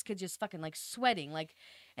other 6 kids just fucking like sweating, like,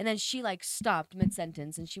 and then she like stopped mid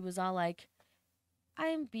sentence and she was all like,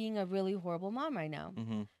 I'm being a really horrible mom right now.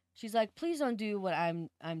 Mm-hmm. She's like, please don't do what I'm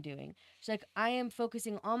doing. She's like, I am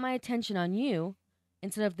focusing all my attention on you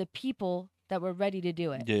instead of the people that were ready to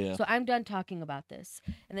do it. Yeah. So I'm done talking about this.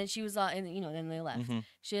 And then she was and you know, then they left. Mm-hmm.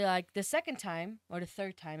 She like the second time or the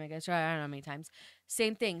third time, I guess, or I don't know how many times.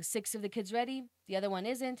 Same thing. 6 of the kids ready. The other one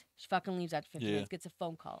isn't. She fucking leaves after 15 Yeah. minutes. Gets a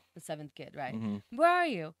phone call. The 7th kid, right? Mm-hmm. Where are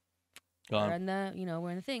you? We're Gone. in the, you know,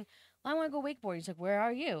 we're in the thing. Well, I want to go wakeboarding. She's like, where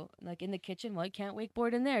are you? Like in the kitchen. Well, you can't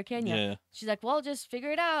wakeboard in there, can you? Yeah. She's like, well, just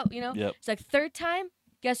figure it out, you know? Yep. It's like third time.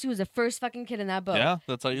 Guess who was the first fucking kid in that boat? Yeah,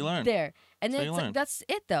 that's how you learn. There. And That's how then you it's like, learn. that's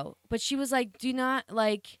it though. But she was like, do not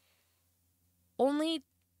like only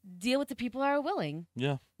deal with the people who are willing.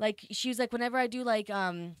 Yeah. Like she was like, whenever I do like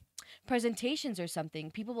presentations or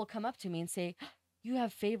something, people will come up to me and say, you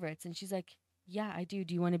have favorites. And she's like, yeah, I do.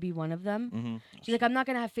 Do you want to be one of them? Mm-hmm. She's like, I'm not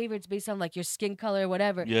going to have favorites based on like your skin color or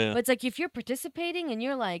whatever. Yeah. But it's like, if you're participating and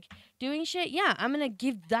you're like doing shit, yeah, I'm going to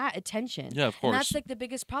give that attention. Yeah, of course. And that's like the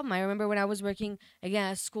biggest problem. I remember when I was working again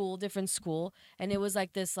at a school, different school, and it was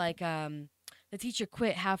like this like the teacher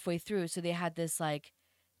quit halfway through, so they had this like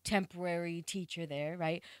temporary teacher there,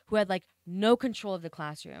 right? Who had like no control of the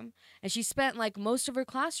classroom. And she spent like most of her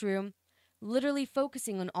classroom literally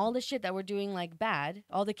focusing on all the shit that were doing like bad,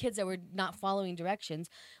 all the kids that were not following directions,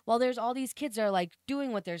 while there's all these kids that are like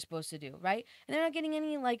doing what they're supposed to do, right? And they're not getting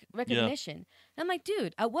any like recognition. And I'm like,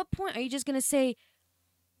 dude, at what point are you just gonna say,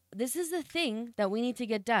 this is the thing that we need to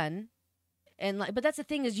get done, And like, but that's the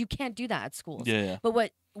thing is you can't do that at schools. Yeah.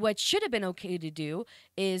 But what should have been okay to do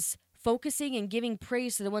is focusing and giving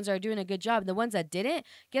praise to the ones that are doing a good job. The ones that didn't,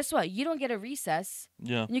 guess what? You don't get a recess.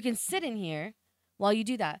 Yeah. And you can sit in here while you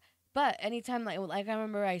do that. But anytime, like I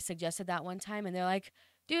remember I suggested that one time, and they're like,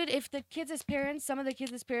 dude, if the kids' parents, some of the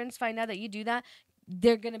kids' parents find out that you do that,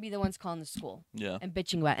 they're going to be the ones calling the school Yeah. and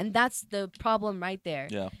bitching about it. And that's the problem right there.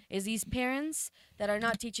 Yeah. Is these parents that are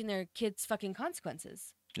not teaching their kids fucking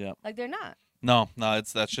consequences. Yeah. Like, they're not. No,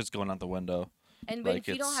 that's just going out the window. And Like, if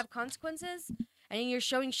you don't it's- have consequences, and you're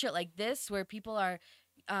showing shit like this where people are,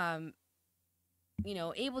 able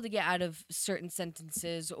to get out of certain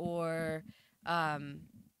sentences or, I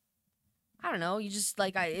don't know, you just,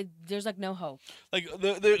 like, there's, like, no hope. Like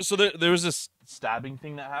there was this stabbing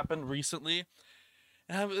thing that happened recently,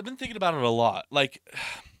 and I've been thinking about it a lot. Like,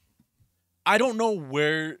 I don't know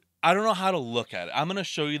how to look at it. I'm gonna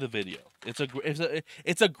show you the video.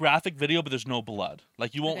 It's a graphic video, but there's no blood.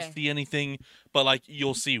 Like, you won't Okay. see anything, but like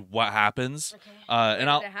you'll see what happens. Okay. And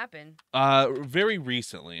When did it happen? very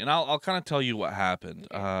recently, and I'll kind of tell you what happened.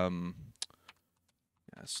 Okay.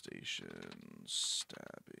 Gas station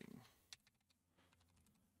stabbing.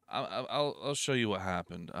 I'll show you what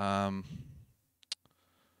happened. Let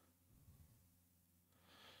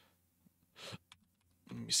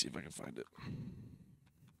me see if I can find it.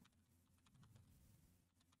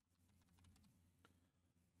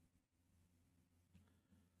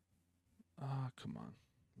 Come on.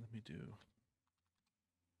 Let me do.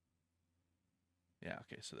 Yeah,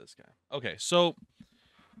 okay, so this guy. Okay, so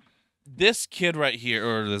this kid right here,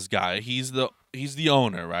 or this guy, he's the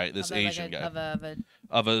owner, right? This Asian guy of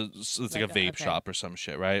a it's like a vape shop or some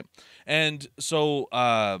shit, right? And so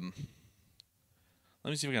let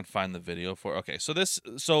me see if I can find the video for. Okay,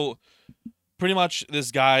 so pretty much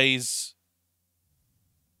this guy's.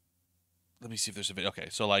 Let me see if there's a video. Okay,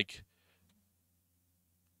 so like.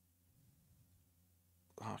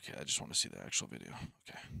 Okay, I just want to see the actual video.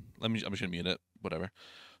 Okay, I'm just gonna mute it. Whatever.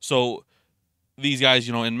 So these guys,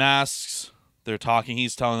 in masks, they're talking.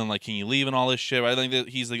 He's telling them like, "Can you leave?" and all this shit. Right? I think that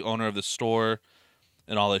he's the owner of the store,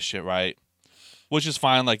 and all this shit, right? Which is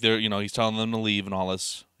fine. Like he's telling them to leave and all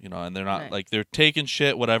this, and they're not Right. like they're taking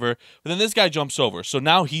shit, whatever. But then this guy jumps over, so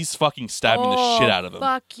now he's fucking stabbing the shit out of him.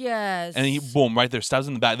 Fuck yes. And he boom right there stabs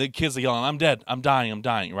him in the back. The kid's like yelling, "I'm dead! I'm dying! I'm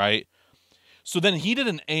dying!" Right? So then he did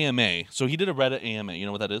an AMA. So he did a Reddit AMA. You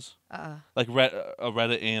know what that is? Like a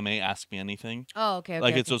Reddit AMA, Ask Me Anything. Oh, okay.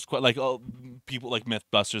 Like okay. it's those like people like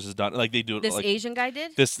MythBusters has done. Like they do it. This like, Asian guy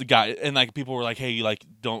did? this guy, and like people were like, "Hey, like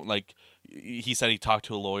don't like." He said he talked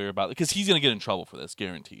to a lawyer about it because he's gonna get in trouble for this,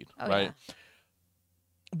 guaranteed, Oh, right?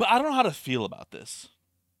 But I don't know how to feel about this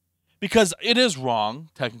because it is wrong,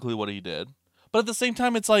 technically, what he did. But at the same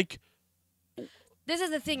time, it's like. This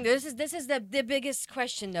is the thing. This is the biggest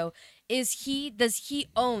question though. Does he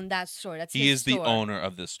own that store? That's He his is the store. owner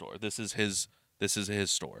of this store. This is his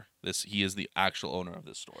store. He is the actual owner of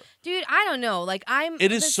this store. Dude, I don't know. Like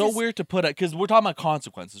It is so weird to put it because we're talking about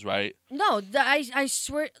consequences, right? No, I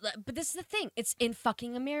swear. But this is the thing. It's in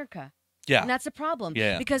fucking America. Yeah. And that's the problem.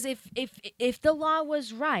 Yeah. Because if the law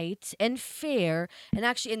was right and fair and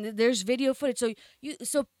actually and there's video footage,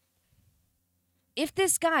 so if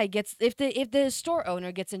this guy gets if the store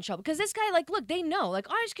owner gets in trouble, because this guy, like, look, they know, like,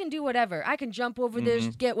 I just can do whatever. I can jump over this,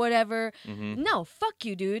 get whatever. No, fuck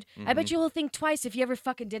you, dude. I bet you will think twice if you ever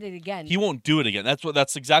fucking did it again. He won't do it again.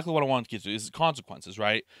 That's exactly what I want to get to is consequences,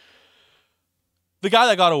 right? The guy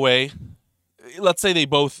that got away, let's say they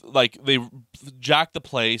both they jacked the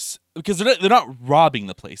place because they're not robbing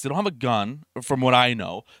the place. They don't have a gun, from what I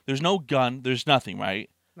know. There's no gun. There's nothing, right?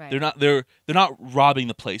 Right. They're not robbing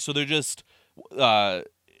the place. So they're just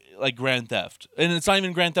like grand theft, and it's not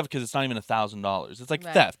even grand theft because it's not even $1,000. It's like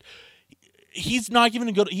Right. theft. He's not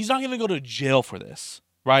even gonna go to jail for this,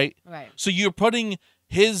 right? Right. So you're putting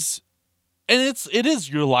his. And it is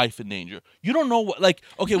your life in danger. You don't know what, like,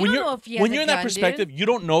 okay, when don't you're know if he has when a you're in that gun, perspective, you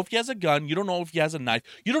don't know if he has a gun, you don't know if he has a knife,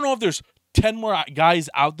 you don't know if there's 10 more guys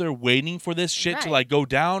out there waiting for this shit to Right. like go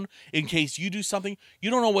down in case you do something. You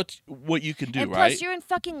don't know what you can do, And right? plus, you're in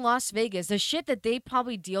fucking Las Vegas. The shit that they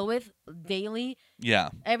probably deal with daily, Yeah.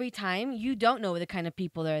 every time, you don't know the kind of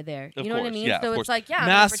people that are there. Of You know what I course, mean? yeah, So of it's course. like, yeah, I'm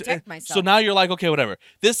Mass- gonna protect myself. So now you're like, okay, whatever.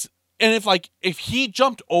 And if he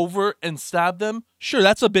jumped over and stabbed them, sure,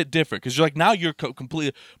 that's a bit different because you're like, now you're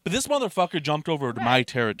completely. But this motherfucker jumped over to my Right.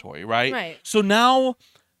 territory, right? Right. So now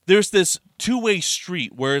there's this two-way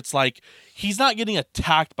street where it's like he's not getting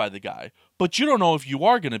attacked by the guy, but you don't know if you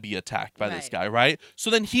are going to be attacked by this Right. guy, right? So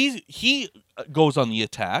then he goes on the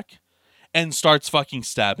attack and starts fucking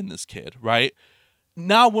stabbing this kid, right?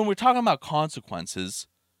 Now when we're talking about consequences,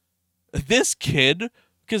 this kid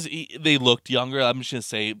because they looked younger. I'm just gonna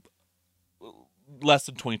say less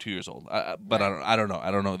than 22 years old. But Right. I don't know. I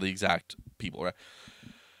don't know the exact people. Right.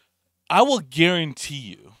 I will guarantee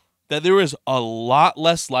you that there is a lot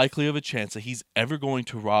less likely of a chance that he's ever going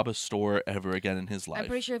to rob a store ever again in his life. I'm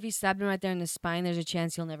pretty sure if you stabbed him right there in the spine, there's a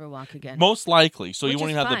chance he'll never walk again. Most likely, so you Which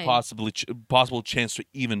won't is even have fine. the possible chance to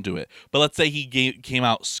even do it. But let's say he came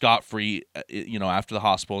out scot free, after the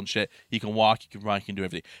hospital and shit. He can walk, he can run, he can do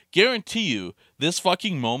everything. Guarantee you, this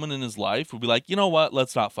fucking moment in his life will be like, you know what?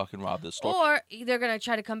 Let's not fucking rob this store. Or they're gonna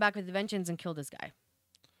try to come back with vengeance and kill this guy.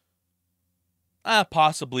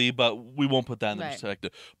 Possibly, but we won't put that in the Right.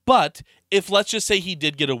 perspective. But if let's just say he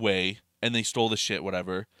did get away and they stole the shit,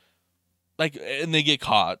 whatever, like, and they get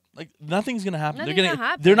caught, like nothing's gonna happen. Nothing's They're gonna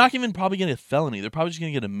happen. They're not even probably gonna get a felony. They're probably just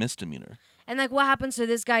gonna get a misdemeanor. And like, what happens to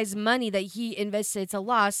this guy's money that he invested? It's a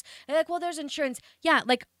loss. And like, well, there's insurance. Yeah,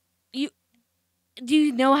 like, do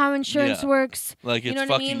you know how insurance Yeah. works? Like, You it's know what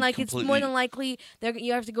I fucking mean? Like, it's more completely- than likely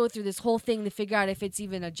you have to go through this whole thing to figure out if it's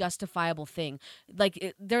even a justifiable thing.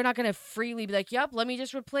 Like, they're not gonna freely be like, "Yep, let me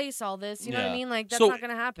just replace all this." You know what Yeah. I mean? Like, that's So, not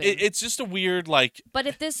gonna happen. It's just a weird, like, But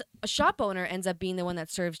if this shop owner ends up being the one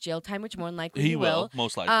that serves jail time, which more than likely he will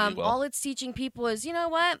most likely. He will. all it's teaching people is, you know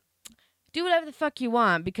what? Do whatever the fuck you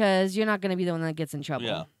want because you're not gonna be the one that gets in trouble.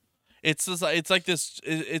 Yeah. It's just, it's like this.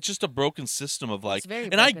 It's just a broken system of like, very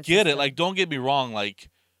and I broken get it. system. Like, don't get me wrong. Like,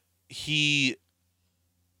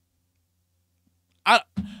 I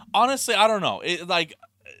honestly, I don't know.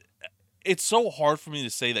 It's so hard for me to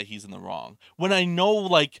say that he's in the wrong when I know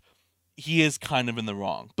like he is kind of in the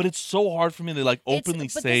wrong. But it's so hard for me to like openly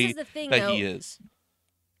but this say is the thing, that though. he is.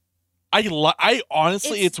 I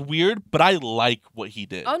honestly, it's weird, but I like what he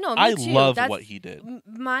did. Oh, no, me I too. love That's- what he did.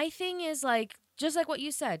 My thing is like just like what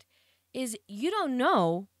you said, is you don't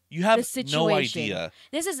know. You have the no situation. idea.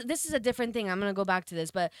 This is a different thing. I'm gonna go back to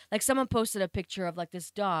this, but like someone posted a picture of like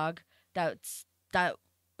this dog that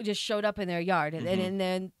just showed up in their yard, Mm-hmm. and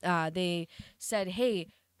then they said, "Hey,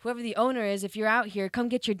 whoever the owner is, if you're out here, come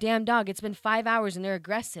get your damn dog. It's been 5 hours and they're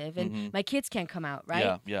aggressive, and Mhm. my kids can't come out,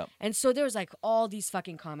 right?" Yeah. And so there was like all these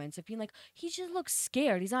fucking comments of being like, "He just looks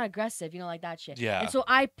scared. He's not aggressive," like that shit. Yeah. And so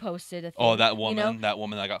I posted a thing. Oh, that woman, You know? that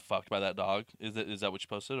woman that got fucked by that dog. Is that what you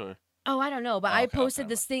posted or? Oh, I don't know, but Oh, I okay, posted okay.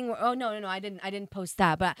 this thing where I didn't post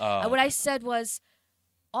that, but Oh, what I okay. said was,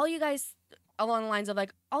 all you guys along the lines of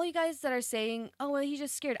like all you guys that are saying, "Oh, well, he's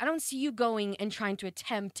just scared." I don't see you going and trying to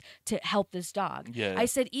attempt to help this dog. Yeah. I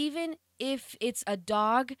said even if it's a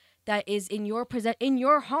dog that is in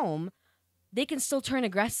your home, they can still turn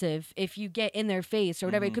aggressive if you get in their face or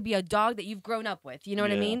whatever. It Mhm. could be a dog that you've grown up with. You know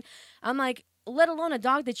what I Yeah. mean? I'm like, let alone a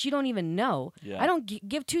dog that you don't even know. Yeah. I don't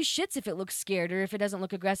give two shits if it looks scared or if it doesn't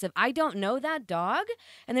look aggressive. I don't know that dog,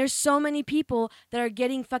 and there's so many people that are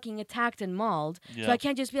getting fucking attacked and mauled. Yeah. So I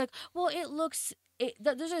can't just be like, well, it looks.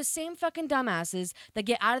 Those are the same fucking dumbasses that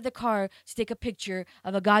get out of the car to take a picture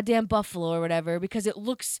of a goddamn buffalo or whatever because it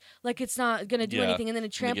looks like it's not gonna do Yeah. anything, and then it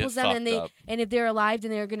And they get tramples them, and fucked up. and if they're alive,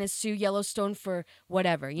 then they're gonna sue Yellowstone for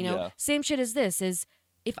whatever. Yeah. Same shit as this is.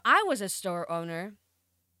 If I was a store owner,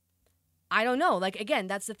 I don't know. Like again,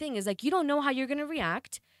 that's the thing is like you don't know how you're gonna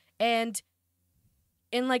react, and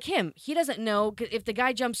like him, he doesn't know if the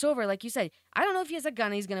guy jumps over. Like you said, I don't know if he has a gun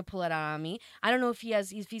and he's gonna pull it out on me. I don't know if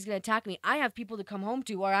he's gonna attack me. I have people to come home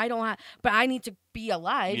to, or I don't have. But I need to be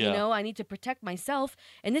alive. Yeah. I need to protect myself,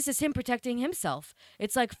 and this is him protecting himself.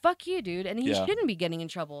 It's like fuck you, dude, and he Yeah. shouldn't be getting in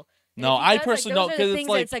trouble. And No, if he I does, personally those don't, are 'cause the it's things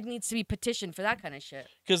like- that it's like needs to be petitioned for that kind of shit.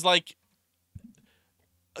 Because like,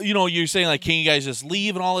 you're saying like, can you guys just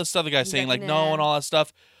leave and all this stuff? The guy's He's saying like, like no "Nah." and all that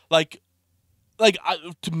stuff.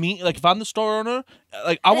 To me, like if I'm the store owner,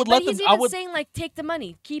 like I would But let them. he's I even would. saying like take the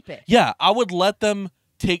money, keep it. Yeah, I would let them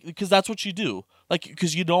take because that's what you do. Like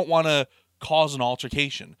because you don't want to cause an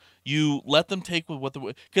altercation. You let them take with what the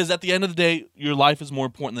because at the end of the day, your life is more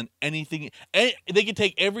important than anything. They can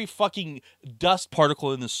take every fucking dust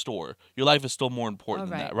particle in the store. Your life is still more important Oh,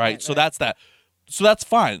 than right, that, right? right, So right. that's that. So that's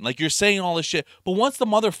fine. Like you're saying all this shit, but once the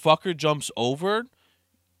motherfucker jumps over,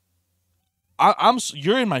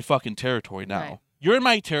 you're in my fucking territory now. Right. You're in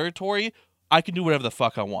my territory. I can do whatever the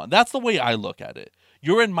fuck I want. That's the way I look at it.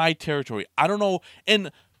 You're in my territory. I don't know.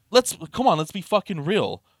 And let's be fucking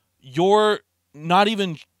real. You're not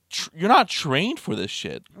even. You're not trained for this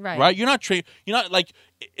shit, Right. You're not trained. You're not like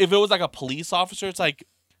if it was like a police officer. It's like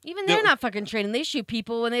Even They're- they're not fucking training. They shoot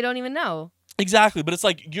people when they don't even know. exactly, but it's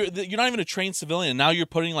like you're not even a trained civilian. Now you're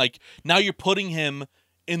putting him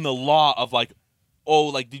in the law of like, oh,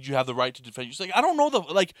 like did you have the right to defend? You're just like I don't know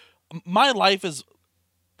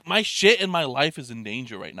my shit in my life is in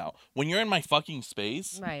danger right now. When you're in my fucking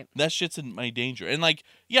space, Right. that shit's in my danger. And like,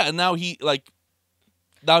 yeah, and now he's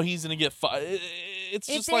gonna get. it's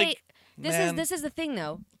If just they, like, this man, is the thing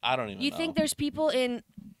though. I don't even You know. think there's people in.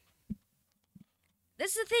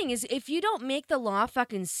 This is the thing is if you don't make the law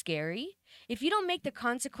fucking scary, if you don't make the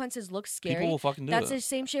consequences look scary, people will fucking do that's it. the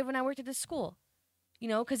same shit when I worked at the school. You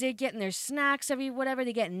know, because they're getting their snacks every whatever,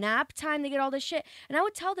 they get nap time, they get all this shit. And I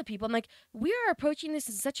would tell the people, I'm like, we are approaching this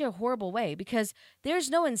in such a horrible way because there's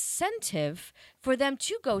no incentive for them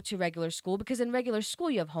to go to regular school because in regular school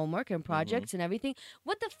you have homework and projects and everything.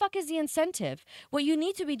 What the fuck is the incentive? What you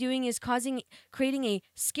need to be doing is creating a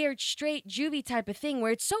scared straight juvie type of thing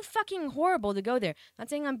where it's so fucking horrible to go there. Not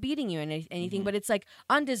saying I'm beating you or anything, but it's like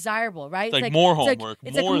undesirable, right? It's like more it's homework,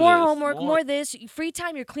 It's more like more this, homework, more- more this. Free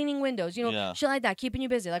time, you're cleaning windows, you know, Yeah. shit like that, keeping you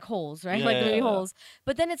busy, like holes, right? Yeah, like yeah, maybe yeah. holes.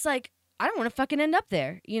 But then it's like, I don't want to fucking end up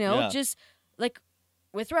there, you know? Yeah. Just like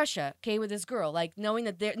with Russia, okay, with this girl, like knowing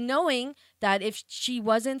that if she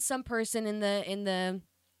wasn't some person in the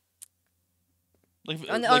Like,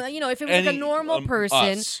 you know, if it was like a any, normal person,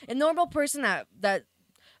 us. a normal person that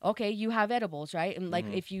okay, you have edibles, right? And like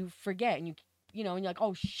Mhm. if you forget and you know, and you're like,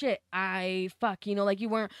 oh shit, you know, like you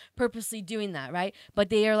weren't purposely doing that, right? But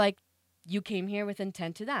they are like, you came here with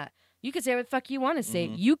intent to that. You could say what the fuck you want to say.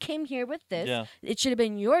 Mhm. You came here with this. Yeah. It should have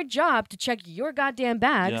been your job to check your goddamn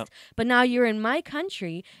bags. Yep. But now you're in my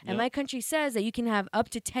country, and Yep. my country says that you can have up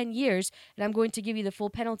to 10 years, and I'm going to give you the full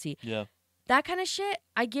penalty. Yeah. That kind of shit,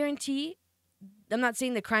 I guarantee. I'm not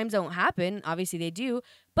saying the crimes don't happen. Obviously they do.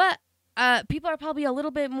 But people are probably a little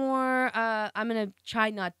bit more, I'm going to try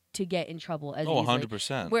not to get in trouble as Oh, easily.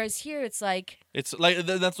 100%. Whereas here it's like, It's like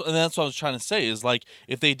that's what I was trying to say is like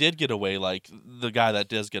if they did get away, like the guy that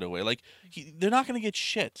does get away, like they're not gonna get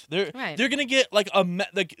shit. They're Right. they're gonna get like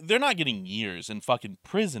like they're not getting years in fucking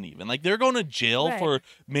prison even. Like they're going to jail Right. for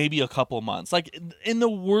maybe a couple months. Like in the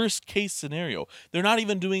worst case scenario, they're not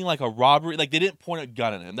even doing like a robbery. Like they didn't point a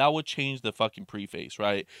gun at him. That would change the fucking preface,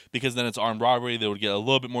 right? Because then it's armed robbery. They would get a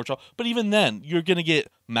little bit more trouble. But even then, you're gonna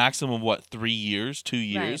get maximum of what 3 years, 2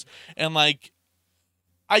 years, and like.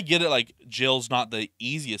 I get it, like, jail's not the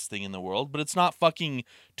easiest thing in the world, but it's not fucking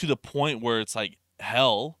to the point where it's, like,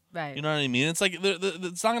 hell. right. You know what I mean? It's like,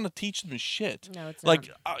 it's not going to teach them shit. No, it's Like,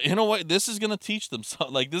 not. you know what? This is going to teach them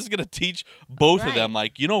something. Like, this is going to teach both of Right. them,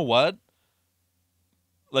 like, you know what?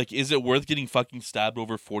 Like, is it worth getting fucking stabbed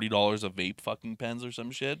over $40 of vape fucking pens or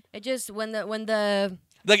some shit? It just, when the,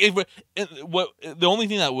 Like, the only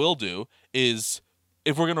thing that we'll do is...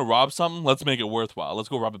 If we're gonna rob something, let's make it worthwhile. Let's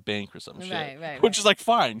go rob a bank or some shit. Right, Which is like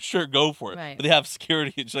fine, sure, go for it. Right. But they have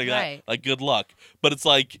security and shit like Right. that. Like good luck. But it's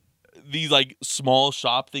like these like small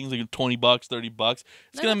shop things, like $20, $30. It's Like,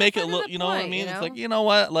 gonna what the make it fuck is look. the You know what I point, mean? you It's know? like, you know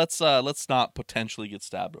what? Let's not potentially get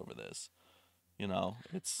stabbed over this. You know,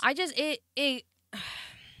 it's I just, it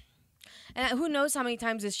and who knows how many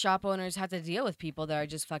times this shop owners have to deal with people that are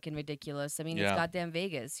just fucking ridiculous. I mean, Yeah. it's goddamn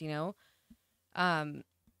Vegas, you know?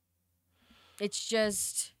 It's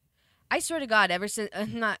just, I swear to God, ever since,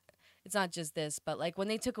 it's not just this, but like when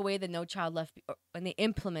they took away the No Child Left, or when they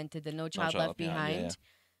implemented the No Child Left Behind, yeah.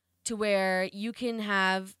 to where you can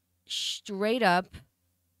have straight up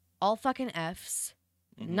all fucking Fs,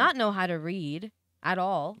 Mhm. not know how to read at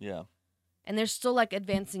all, Yeah. and they're still like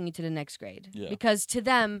advancing you to the next grade. Yeah. Because to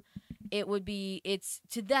them, it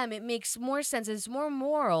makes more sense. It's more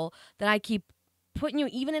moral that I keep putting you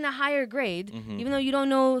even in a higher grade, Mhm. even though you don't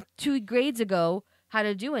know 2 grades ago how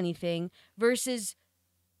to do anything, versus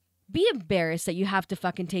be embarrassed that you have to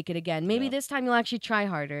fucking take it again. Maybe Yeah. this time you'll actually try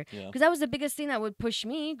harder. Yeah. Because that was the biggest thing that would push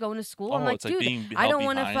me going to school. I'm Oh, like, it's like dude, being I held don't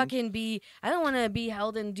want to behind. I don't want to be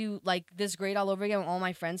held and do like this grade all over again when all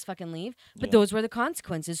my friends fucking leave. But Yeah. those were the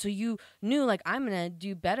consequences. So you knew like I'm going to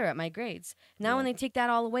do better at my grades. Now when Yeah. they take that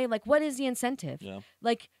all away, like what is the incentive? Yeah.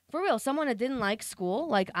 Like for real, someone that didn't like school,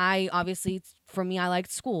 like for me, I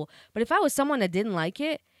liked school. But if I was someone that didn't like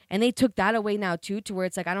it and they took that away now too, to where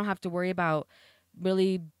it's like I don't have to worry about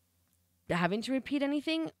really having to repeat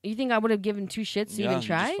anything, you think I would have given 2 shits to Yeah, even you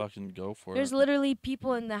try? just fucking go for There's it. literally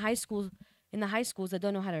people in the high schools that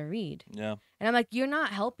don't know how to read. Yeah. And I'm like, you're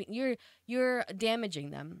not helping. You're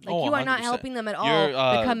damaging them. Like Oh, you are not 100%. helping them at all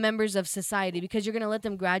You're, become members of society because you're gonna let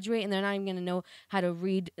them graduate and they're not even gonna know how to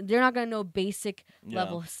read. They're not gonna know basic Yeah.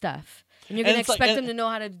 level stuff, and you're And gonna it's like- expect and- them to know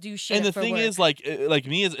how to do shit. And the for thing work. is, like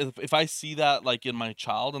me, is if I see that like in my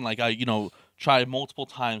child, and like I, try multiple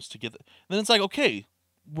times to get, then it's like, okay,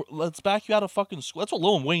 let's back you out of fucking school. That's what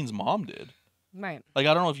Lil Wayne's mom did. right? Like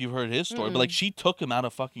I don't know if you've heard his story, but like Mm-mm. she took him out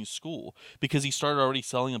of fucking school because he started already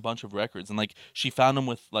selling a bunch of records, and like she found him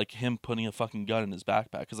with like him putting a fucking gun in his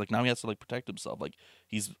backpack because like now he has to like protect himself. Like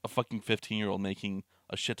he's a fucking 15-year-old making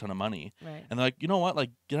a shit ton of money. Right. And they're like, you know what? Like,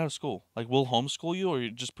 get out of school. Like, we'll homeschool you, or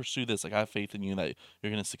you just pursue this. Like, I have faith in you that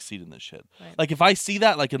you're gonna succeed in this shit. Right. Like, if I see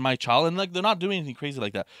that, like, in my child, and like, they're not doing anything crazy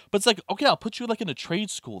like that, but it's like, okay, I'll put you like in a trade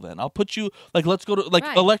school. Then I'll put you like, let's go to like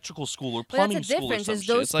Right. electrical school or But plumbing that's the school or difference some is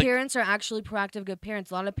shit. those It's like, parents are actually proactive, good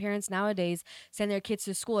parents. A lot of parents nowadays send their kids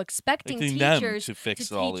to school expecting expecting them teachers to fix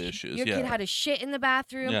to all the teach issues. your Yeah. kid how to shit in the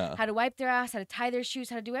bathroom, Yeah. how to wipe their ass, how to tie their shoes,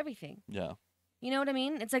 how to do everything. Yeah. You know what I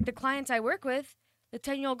mean? It's like the clients I work with, the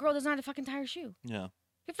 10-year-old girl doesn't know how to fucking tie her shoe. Yeah.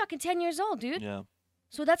 You're fucking 10 years old, dude. Yeah.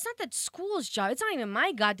 So that's not the school's job. It's not even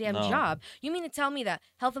my goddamn No. job. You mean to tell me that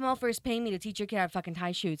Health and Welfare is paying me to teach your kid how to fucking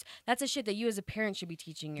tie shoes? That's a shit that you as a parent should be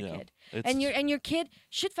teaching your Yeah. kid. It's, And your kid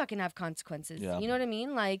should fucking have consequences. Yeah. You know what I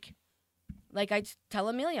mean? Like I tell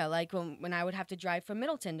Amelia, like when I would have to drive from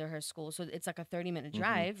Middleton to her school, so it's like a 30-minute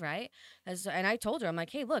drive, right? And I told her, I'm like,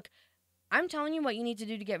 hey, look, I'm telling you what you need to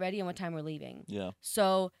do to get ready and what time we're leaving. Yeah.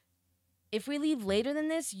 So if we leave later than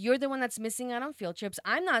this, you're the one that's missing out on field trips.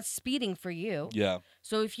 I'm not speeding for you. Yeah.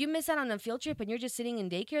 So if you miss out on a field trip and you're just sitting in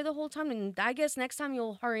daycare the whole time, then I guess next time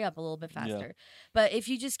you'll hurry up a little bit faster. Yeah. But if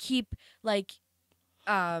you just keep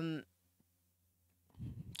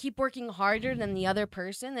keep working harder than the other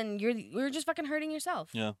person, then you're just fucking hurting yourself.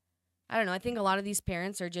 Yeah. I don't know. I think a lot of these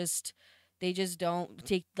parents are they just don't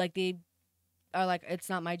take, like, they are like, it's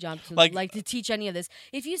not my job to Like- to teach any of this.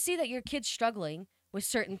 If you see that your kid's struggling with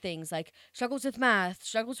certain things, like struggles with math,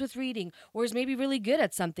 struggles with reading, or is maybe really good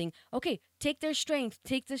at something, okay, take their strength,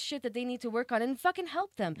 take the shit that they need to work on and fucking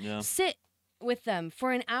help them. Yeah. Sit with them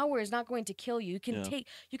for an hour is not going to kill you.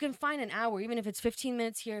 You can find an hour, even if it's 15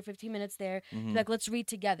 minutes here, 15 minutes there. Mhm. Like, let's read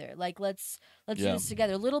together. Like, let's do Yeah. this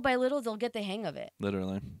together. Little by little, they'll get the hang of it.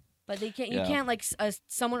 Literally. But they can't. Yeah. You can't like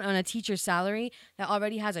someone on a teacher's salary that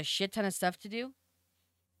already has a shit ton of stuff to do.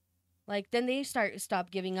 Like, then they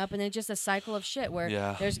stop giving up, and then it's just a cycle of shit where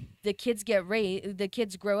Yeah. there's the kids the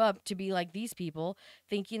kids grow up to be like these people,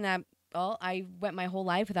 thinking that, oh, I went my whole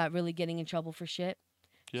life without really getting in trouble for shit.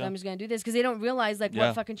 So Yeah. I'm just gonna do this because they don't realize like Yeah.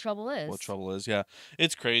 what fucking trouble is. What trouble is? Yeah,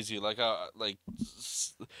 it's crazy. Like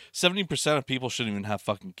 70% of people shouldn't even have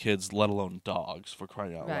fucking kids, let alone dogs. For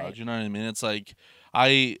crying out Right. loud, you know what I mean? It's like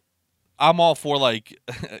I'm all for, like,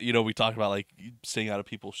 we talk about like staying out of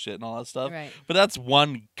people's shit and all that stuff. Right. But that's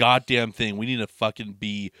one goddamn thing we need to fucking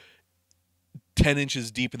be 10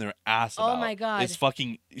 inches deep in their ass Oh about. my God. It's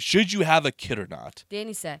fucking, should you have a kid or not?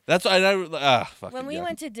 Danny said. That's what fucking When we yeah.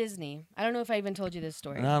 went to Disney, I don't know if I even told you this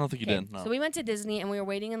story. No, I don't think you Okay, did. No. So we went to Disney and we were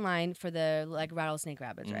waiting in line for the like rattlesnake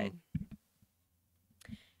rabbits, Mhm. right?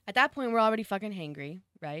 At that point, we're already fucking hangry,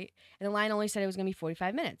 right? And the line only said it was gonna be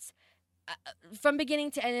 45 minutes. From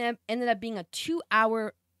beginning to end, ended up being a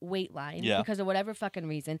 2-hour wait line Yeah. because of whatever fucking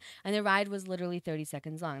reason, and the ride was literally 30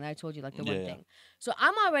 seconds long. And I told you like the one Yeah. thing. So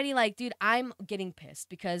I'm already like, dude, I'm getting pissed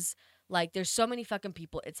because like there's so many fucking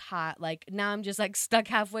people. It's hot. Like now I'm just like stuck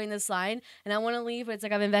halfway in this line, and I want to leave, but it's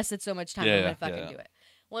like I've invested so much time. I'm gonna fucking do it.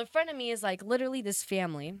 Well, in front of me is like literally this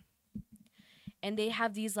family, and they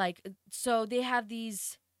have these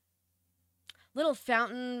little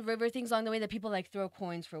fountain river things along the way that people like throw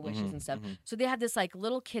coins for wishes Mhm, and stuff. mhm. So they had this like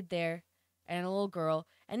little kid there and a little girl,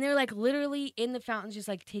 and they're like literally in the fountains just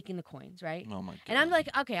like taking the coins, right? Oh my god. And I'm like,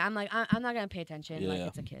 okay, I'm not gonna pay attention. Like Yeah.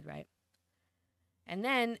 it's a kid, right? And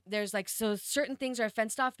then there's like, so certain things are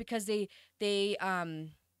fenced off because they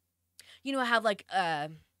have like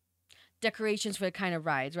decorations for the kind of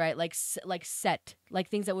rides, right? Like set, like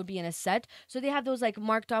things that would be in a set. So they have those like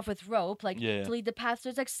marked off with rope, like Yeah. to lead the path. So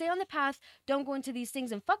it's like, stay on the path, don't go into these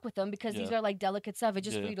things and fuck with them because these Yeah. are like delicate stuff. It's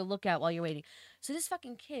just for Yeah. you to look at while you're waiting. So this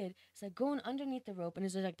fucking kid is like going underneath the rope and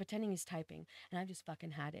is like pretending he's typing. And I just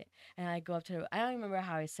fucking had it. And I go up to I don't remember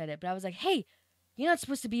how I said it, but I was like, hey, you're not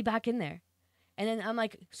supposed to be back in there. And then I'm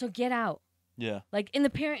like, so get out. Yeah. Like, and the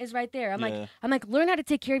parent is right there. I'm Yeah. like, learn how to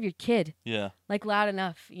take care of your kid. Yeah. Like loud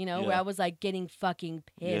enough, where Yeah. I was like getting fucking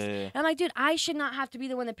Yeah. pissed. Yeah. And I'm like, dude, I should not have to be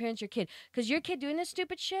the one that parents your kid. Because your kid doing this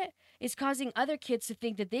stupid shit is causing other kids to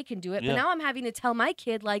think that they can do it. Yeah. But now I'm having to tell my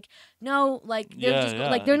kid, like, no, like, they're Yeah, just, yeah,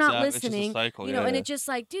 like, they're not exact- it's just a listening. cycle, And yeah. it's just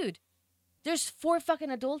like, dude, there's 4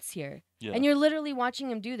 fucking adults here. Yeah. And you're literally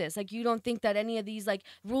watching him do this. Like, you don't think that any of these, like,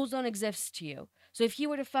 rules don't exist to you. So if he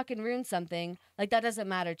were to fucking ruin something, like, that doesn't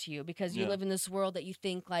matter to you because you Yeah. live in this world that you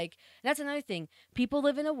think, like, and that's another thing. People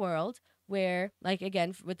live in a world where, like,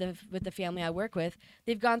 again, with the family I work with,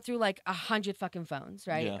 they've gone through, like, 100 fucking phones,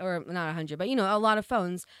 right? Yeah. Or not 100, but, a lot of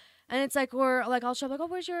phones. And it's like, or, like, I'll show up, like, oh,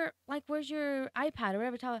 where's your iPad or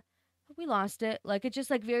whatever? Tell her, we lost it. Like, it's just,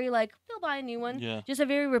 like, very, like, they'll buy a new one. Yeah. Just a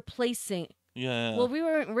very replacing. Yeah. Well, we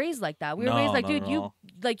weren't raised like that. We were No, raised like, not dude, at you all.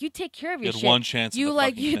 like you take care of You your had shit. one chance. at You the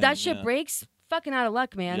like fucking that thing, shit yeah. breaks, fucking out of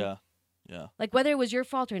luck, man. Yeah. Yeah. Like whether it was your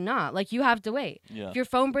fault or not, like you have to wait. Yeah. If your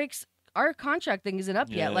phone breaks, our contract thing isn't up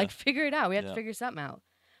Yeah, yet. Like figure it out. We have to Yeah. figure something out.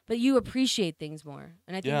 But you appreciate things more,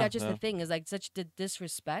 and I think Yeah, that's just yeah. the thing is like such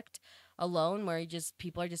disrespect alone, where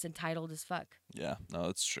people are just entitled as fuck. Yeah. No,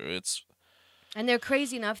 it's true. It's And they're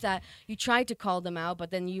crazy enough that you try to call them out, but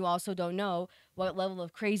then you also don't know what level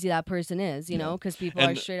of crazy that person is, you Yeah. know, because people are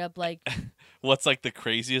And- straight up like, what's like the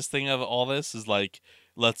craziest thing of all this is like,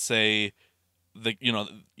 let's say you're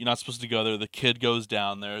not supposed to go there. The kid goes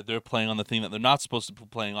down there. They're playing on the thing that they're not supposed to be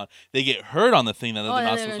playing on. They get hurt on the thing that oh, they're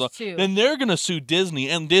not then supposed there's to. two. Then they're gonna sue Disney,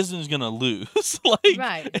 and Disney's gonna lose. Like,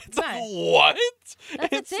 Right, it's right. like what? That's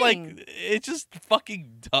the it's thing. like it's just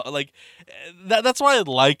fucking dumb. Like that's why I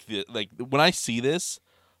like it. Like when I see this,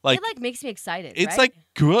 like it like makes me excited. it's right? like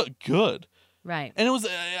good, right. and it was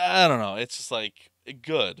I don't know. It's just like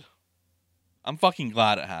good. I'm fucking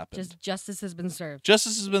glad it happened. Just justice has been served.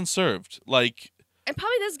 Justice has been served. Like. And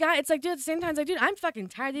probably this guy, it's like, dude, at the same time, it's like, dude, I'm fucking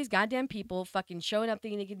tired of these goddamn people fucking showing up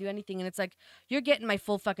thinking they can do anything. And it's like, you're getting my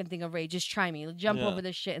full fucking thing of rage. Just try me. Jump Yeah. over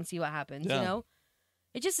this shit and see what happens, Yeah. you know?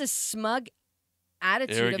 It's just a smug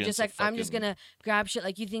attitude of Arrogance just of like, I'm just fucking- going to grab shit.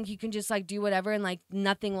 Like, you think you can just like do whatever and like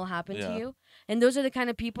nothing will happen Yeah. to you? And those are the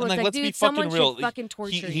kind of people, And, it's like, like, let's be dude, someone fucking real. should fucking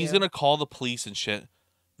torture He's you. gonna call the police and shit.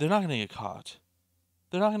 They're not gonna get caught.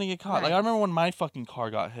 They're not gonna get caught. Like Right. I remember when my fucking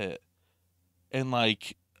car got hit, and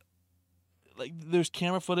like there's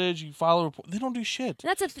camera footage. You file a report. They don't do shit.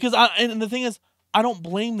 That's a Because and the thing is, I don't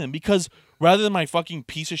blame them because rather than my fucking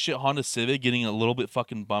piece of shit Honda Civic getting a little bit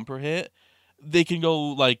fucking bumper hit, they can go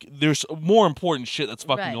like there's more important shit that's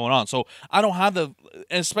fucking Right. going on. So I don't have the,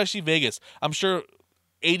 and especially Vegas. I'm sure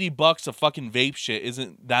 $80 of fucking vape shit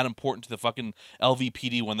isn't that important to the fucking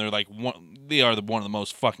LVPD when they're like they are one of the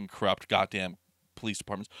most fucking corrupt goddamn police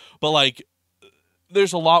departments. But like,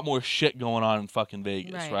 there's a lot more shit going on in fucking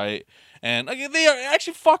Vegas, right? And like, they are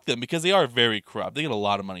actually fuck them because they are very corrupt. They get a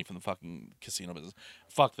lot of money from the fucking casino business.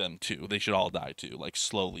 Fuck them too. They should all die too, like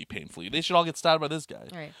slowly, painfully. They should all get stabbed by this guy.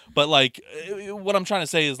 right. But like, what I'm trying to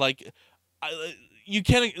say is like, you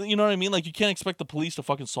can't, you know what I mean? Like, you can't expect the police to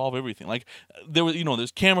fucking solve everything. Like, there was,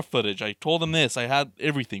 there's camera footage. I told them this. I had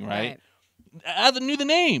everything, right? I knew the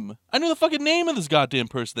name. I knew the fucking name of this goddamn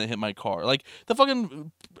person that hit my car. Like,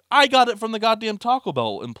 I got it from the goddamn Taco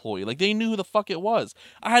Bell employee. Like, they knew who the fuck it was.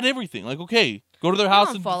 I had everything. Like, okay, go to their house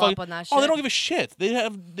don't and follow up on that Oh, they shit. don't give a shit.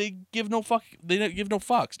 They give no fuck. They don't give no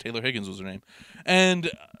fucks. Taylor Higgins was her name,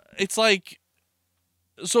 and it's like.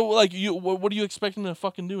 So, like, what are you expecting to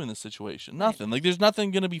fucking do in this situation? Nothing. Like, there's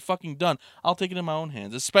nothing gonna be fucking done. I'll take it in my own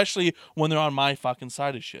hands, especially when they're on my fucking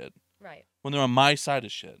side of shit. Right. When they're on my side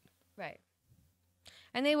of shit. Right.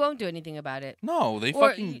 And they won't do anything about it. No, they Or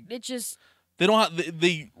fucking. it just They don't have.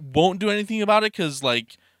 They won't do anything about it because,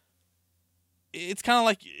 like, it's kind of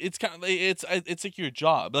like it's like your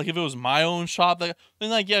job. Like, if it was my own shop, then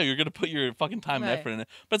like, yeah, you're gonna put your fucking time and Right. effort in it.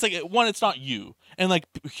 But it's like, one, it's not you, and like,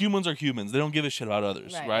 humans are humans. They don't give a shit about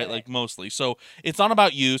others, Right, right? right, Like, mostly. So it's not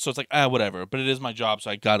about you. So it's like, whatever. But it is my job, so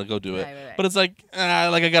I gotta go do it. Right. But it's like,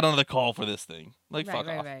 like I got another call for this thing. Like, right, fuck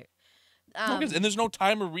right, off. right. No, 'cause- and there's no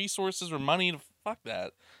time or resources or money to fuck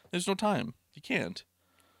that. There's no time. You can't.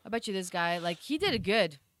 I bet you this guy, like, he did it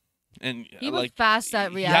good. And He was like, fast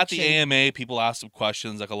at he had the reaction. AMA. People asked him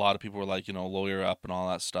questions. Like, a lot of people were like, lawyer up and all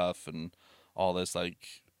that stuff and all this.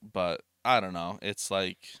 Like, but I don't know. It's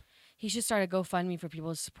like, He should start a GoFundMe for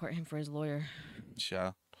people to support him for his lawyer.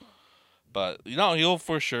 yeah. But he'll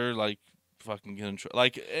for sure like fucking get in trouble.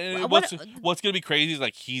 Like, What- what's gonna be crazy is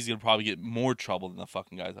like he's gonna probably get more trouble than the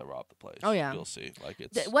fucking guys that robbed the place. Oh, yeah. You'll see. Like,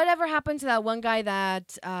 it's Whatever happened to that one guy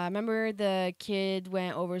that remember the kid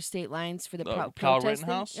went over state lines for the Kyle protest thing?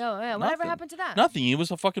 Rittenhouse? Oh yeah, whatever Nothing. happened to that? nothing. It was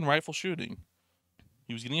a fucking rifle shooting.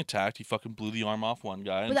 He was getting attacked. He fucking blew the arm off one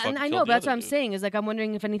guy. And But fucking I killed know, the but that's other what I'm dude. saying. Is like I'm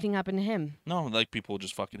wondering if anything happened to him. No, like, people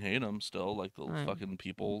just fucking hate him still. Like, the Right. fucking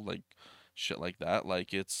people, like, shit like that.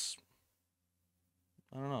 Like, it's,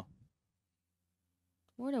 I don't know.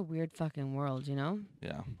 What a weird fucking world, you know?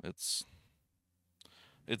 Yeah, it's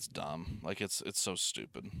dumb. Like, it's so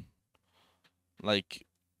stupid. Like,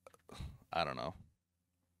 I don't know.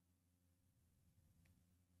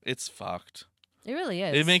 It's fucked. It really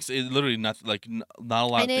is. It makes it literally not like not a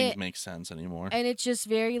lot And of things it- make sense anymore. and it's just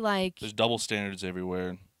very like There's double standards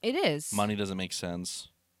everywhere. it is. Money doesn't make sense.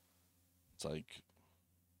 It's like,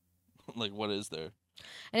 like, what is there?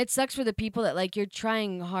 And it sucks for the people that like you're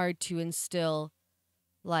trying hard to instill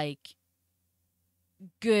like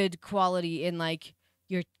good quality in like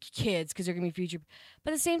your kids because they're gonna be future.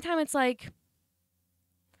 But at the same time, it's like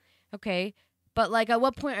okay, but like at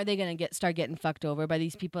what point are they gonna start getting fucked over by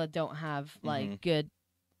these people that don't have like Mhm. good,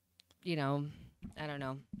 I don't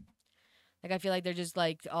know. Like I feel like they're just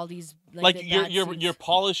like all these Like the you're bad you're seeds.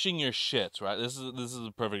 polishing your shit, right? This is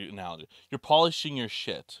a perfect analogy. You're polishing your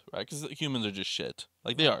shit, right? Because humans are just shit.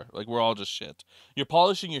 Like they Right. are. Like we're all just shit. You're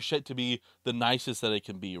polishing your shit to be the nicest that it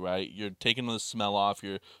can be, right? You're taking the smell off.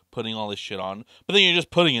 You're putting all this shit on, but then you're just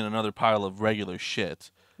putting in another pile of regular shit.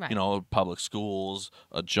 Right. You know, public schools,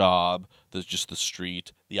 a job, there's just the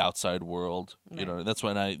street, the outside world. You Right. know, that's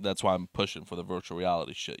why I'm pushing for the virtual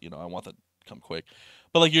reality shit. You know, I want that to come quick.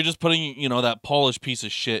 But like you're just putting, you know, that polished piece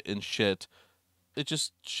of shit in shit. It's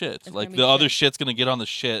just shit. It's Like gonna be the other shit. shit's gonna get on the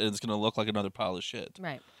shit and it's gonna look like another pile of shit.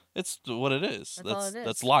 Right. It's what it is. That's all it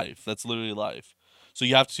That's is. life. That's literally life. So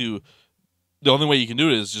you have to. The only way you can do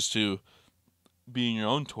it is just to be in your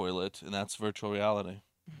own toilet, and that's virtual reality.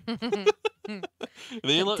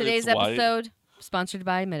 Today's it's white. episode sponsored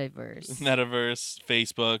by Metaverse. Metaverse,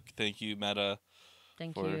 Facebook. Thank you, Meta,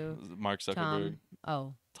 Thank for you, Mark Zuckerberg. Tom.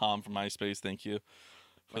 Oh, Tom from MySpace. Thank you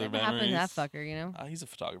for whatever the happened to that memories. fucker? You know. He's a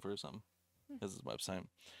photographer or something. His website.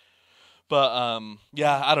 But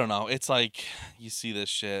yeah, I don't know. It's like you see this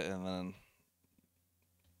shit and then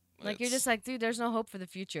Like you're just like, dude, there's no hope for the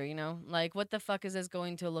future, you know? Like what the fuck is this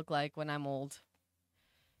going to look like when I'm old?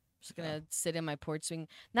 Just gonna sit in my porch swing.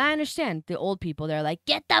 Now I understand the old people. They're like,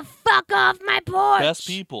 get the fuck off my porch. best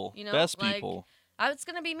people. You know, Best like, people. It's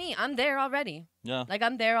gonna be me. I'm there already. Yeah. Like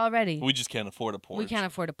I'm there already. We just can't afford a porch. We can't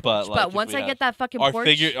afford a But, porch. like, But if once we I had get that fucking our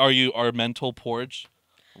porch, our mental porch.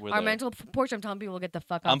 We're our there. mental porch, I'm telling people get the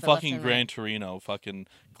fuck off. I'm it left fucking and Gran right. Torino, fucking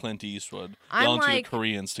Clint Eastwood, I'm yelling to the like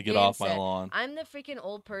Koreans to get off my Vincent. lawn. I'm the freaking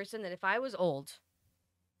old person that if I was old,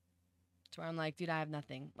 to where I'm like, dude, I have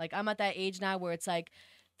nothing. Like I'm at that age now where it's like,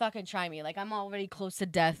 fucking try me. Like I'm already close to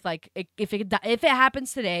death. Like if it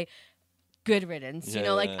happens today, good riddance. You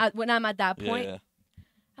know, like when I'm at that point, Yeah.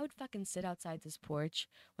 I would fucking sit outside this porch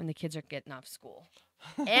when the kids are getting off school.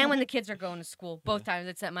 And when the kids are going to school, both times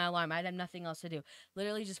I'd set my alarm. I'd have nothing else to do.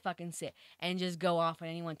 Literally just fucking sit and just go off on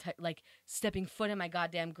anyone like stepping foot in my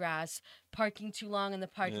goddamn grass, parking too long in the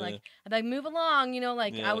park. Yeah. Like I'd like move along, you know,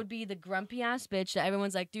 like Yeah. I would be the grumpy ass bitch that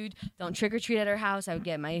everyone's like, dude, don't trick or treat at our house. I would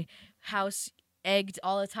get my house egged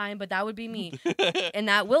all the time, but that would be me. And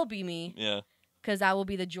that will be me. Yeah. Because that will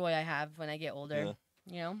be the joy I have when I get older. Yeah.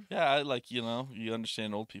 You know? Yeah, I like, you know, you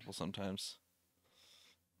understand old people sometimes.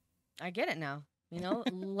 I get it now. You know,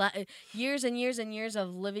 years and years and years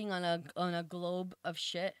of living on a globe of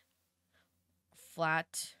shit,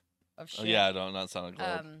 flat of shit. Oh, yeah, I don't not sound like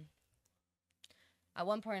At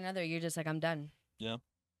one point or another, you're just like, I'm done. Yeah.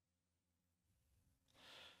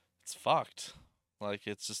 It's fucked. Like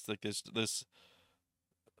it's just like this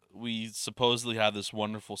we supposedly have this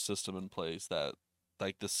wonderful system in place that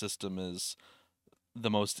like the system is the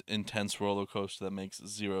most intense roller coaster that makes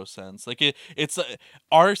zero sense. Like it's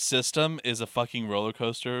our system is a fucking roller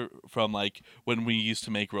coaster from like when we used to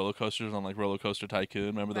make roller coasters on like Roller Coaster Tycoon.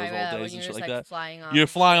 Remember those Right, old when days and you're shit just like like that? flying off. You're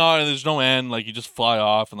flying on and there's no end. Like you just fly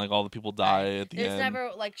off and like all the people die at the It's end.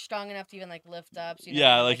 never like strong enough to even like lift up. So you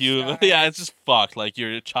Yeah, never, like you. start. Yeah, it's just fucked. Like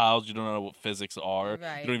you're a child. You don't know what physics are.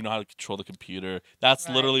 Right. You don't even know how to control the computer. That's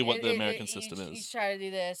Right. literally what the American you system You is. try to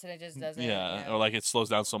do this and it just doesn't. Yeah, or like it slows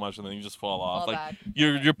down so much and then you just fall off. Fall Like back.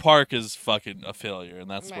 your park is fucking a failure, and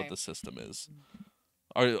that's what Right. the system is.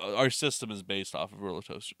 Our system is based off of Roller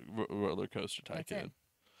Coaster That's it. Tycoon.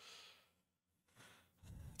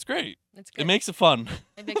 It's great. It's good. It makes it fun.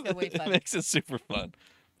 It makes it way It fun. makes it super fun.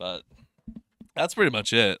 But that's pretty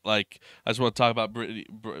much it. Like I just want to talk about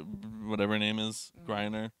whatever her name is,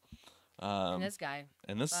 Griner. And this guy.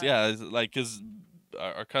 And this, Fuck. yeah, it's like, cause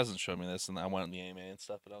our cousin showed me this, and I went on the AMA and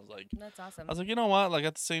stuff, and I was like, That's awesome. you know what? Like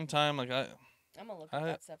at the same time, like I'm gonna look at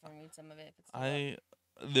that stuff and read some of it. If it's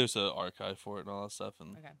still up. there's an archive for it and all that stuff,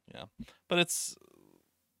 and Okay. yeah, but it's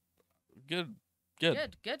good.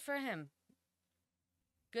 Good for him.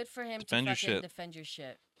 Good for him Defend to your fucking shit. defend your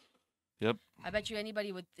shit. Yep. I bet you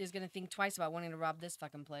anybody is gonna think twice about wanting to rob this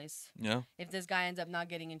fucking place. Yeah. If this guy ends up not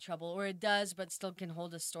getting in trouble, or it does, but still can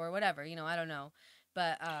hold a store, whatever. You know, I don't know.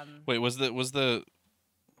 But Wait, was the?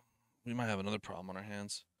 We might have another problem on our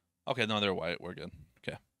hands. Okay, no, they're white. We're good.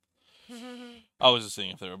 Okay. I was just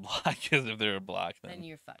seeing if they were black. 'Cause if they were black, then then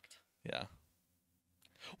you're fucked. yeah.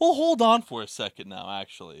 Well, hold on for a second now.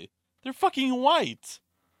 Actually, they're fucking white.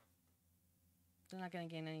 They're not gonna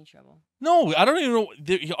get in any trouble. No, I don't even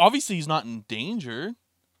know. Obviously, he's not in danger.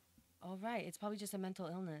 Oh right, it's probably just a mental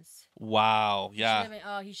illness. Wow. He Yeah. shouldn't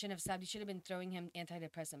have been, he shouldn't have stabbed. You should have been throwing him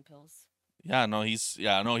antidepressant pills. Yeah. No, he's.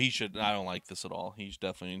 Yeah. No, he should. I don't like this at all. He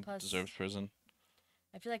definitely Plus- deserves prison.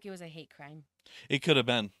 I feel like it was a hate crime. It could have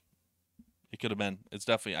been. It could have been. It's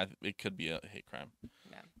definitely. It could be a hate crime.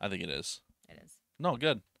 Yeah, I think it is. it is. No,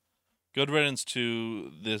 good. Good riddance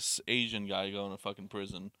to this Asian guy going to fucking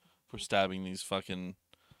prison for stabbing these fucking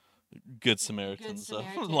good Samaritans of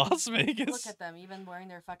Samaritans. Las Vegas. Look at them, even wearing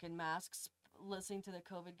their fucking masks, listening to the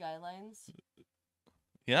COVID guidelines.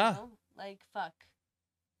 Yeah. You know? Like, fuck.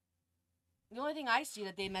 The only thing I see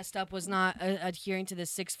that they messed up was not adhering to the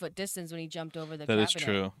 6-foot distance when he jumped over the That is cabinet.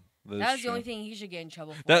 true. That was the only thing he should get in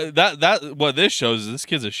trouble for. That what this shows is this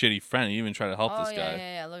kid's a shitty friend. He even tried to help this guy.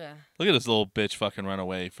 Yeah. Look at this little bitch fucking run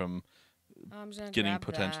away from I'm just gonna getting grab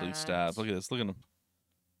potentially that. stabbed. Look at this. Look at him.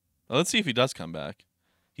 Well, let's see if he does come back.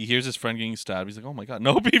 He hears his friend getting stabbed. He's like, "Oh my god!"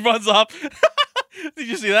 Nope. He runs off. Did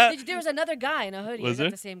you see that? There was another guy in a hoodie. Was Is that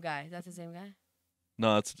there? the same guy? That's the same guy.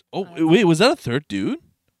 No, that's. Oh wait, was that a third dude?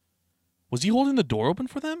 Was he holding the door open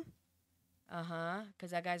for them?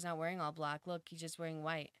 Because that guy's not wearing all black. Look, he's just wearing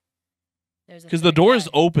white. Because the door is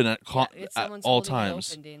open at It's at someone's all holding it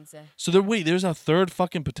times. open, Dane said. So there's a third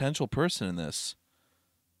fucking potential person in this.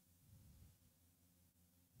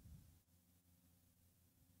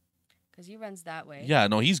 Because he runs that way. Yeah,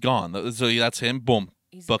 no, he's gone. So that's him. Boom.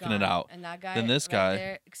 He's Booking it gone. out. And that guy. Then this right guy.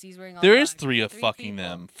 There, 'cause he's wearing all There is black. three of fucking people.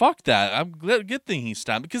 them. Fuck that. I'm glad. Good thing he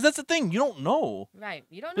stabbed. Because that's the thing. You don't know. Right.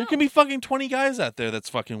 You don't know. There can be fucking 20 guys out there that's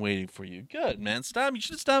fucking waiting for you. Good, man. Stab him. You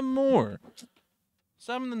should stab him more.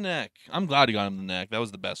 Stab him in the neck. I'm glad he got him in the neck. That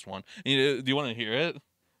was the best one. Do you want to hear it?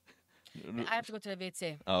 I have to go to the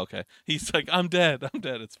WC. Oh, okay. He's like, I'm dead. I'm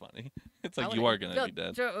dead. It's funny. It's like you are gonna be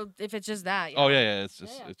dead. If it's just that. Oh yeah. It's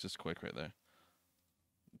just Yeah. it's just quick right there.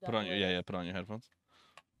 That Put on your way. Put on your headphones.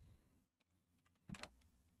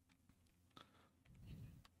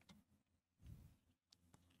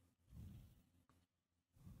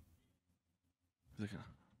 He's like,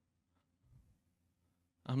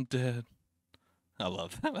 I'm dead. I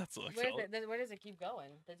love that. That's like Where does it keep going?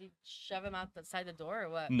 Does he shove him outside the door or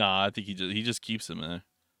what? Nah, I think he just keeps him there.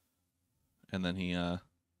 And then he Then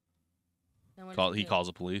what does he do? calls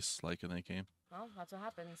the police like and they came. Well, that's what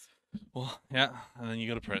happens. Well, yeah, and then you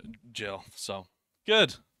go to jail. So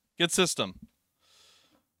good system.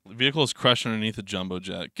 The vehicle is crushed underneath a jumbo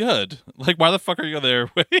jet. Good. Like, why the fuck are you there?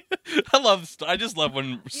 I just love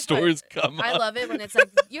when stories come up. I love it when it's like,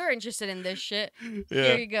 you're interested in this shit. Yeah.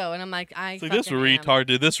 Here you go. And I'm like, It's like this fucking am. retard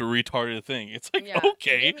did this retarded thing. It's like, Yeah.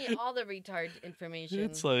 okay. Give me all the retard information.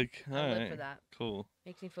 It's like, all I live right, for that. cool.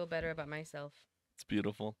 Makes me feel better about myself. It's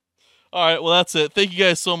beautiful. All right, well, that's it. Thank you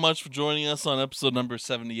guys so much for joining us on episode number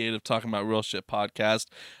 78 of Talking About Real Shit podcast.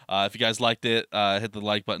 If you guys liked it, hit the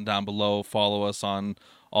like button down below. Follow us on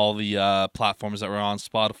all the platforms that we're on,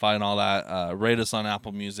 Spotify and all that. Rate us on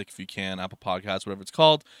Apple Music if you can, Apple Podcasts, whatever it's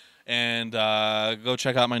called. And go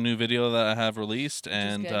check out my new video that I have released.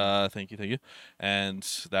 And thank you. And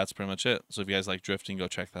that's pretty much it. So if you guys like drifting, go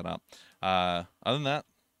check that out. Other than that,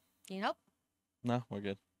 Need help? no, we're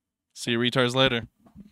good. See you retards later.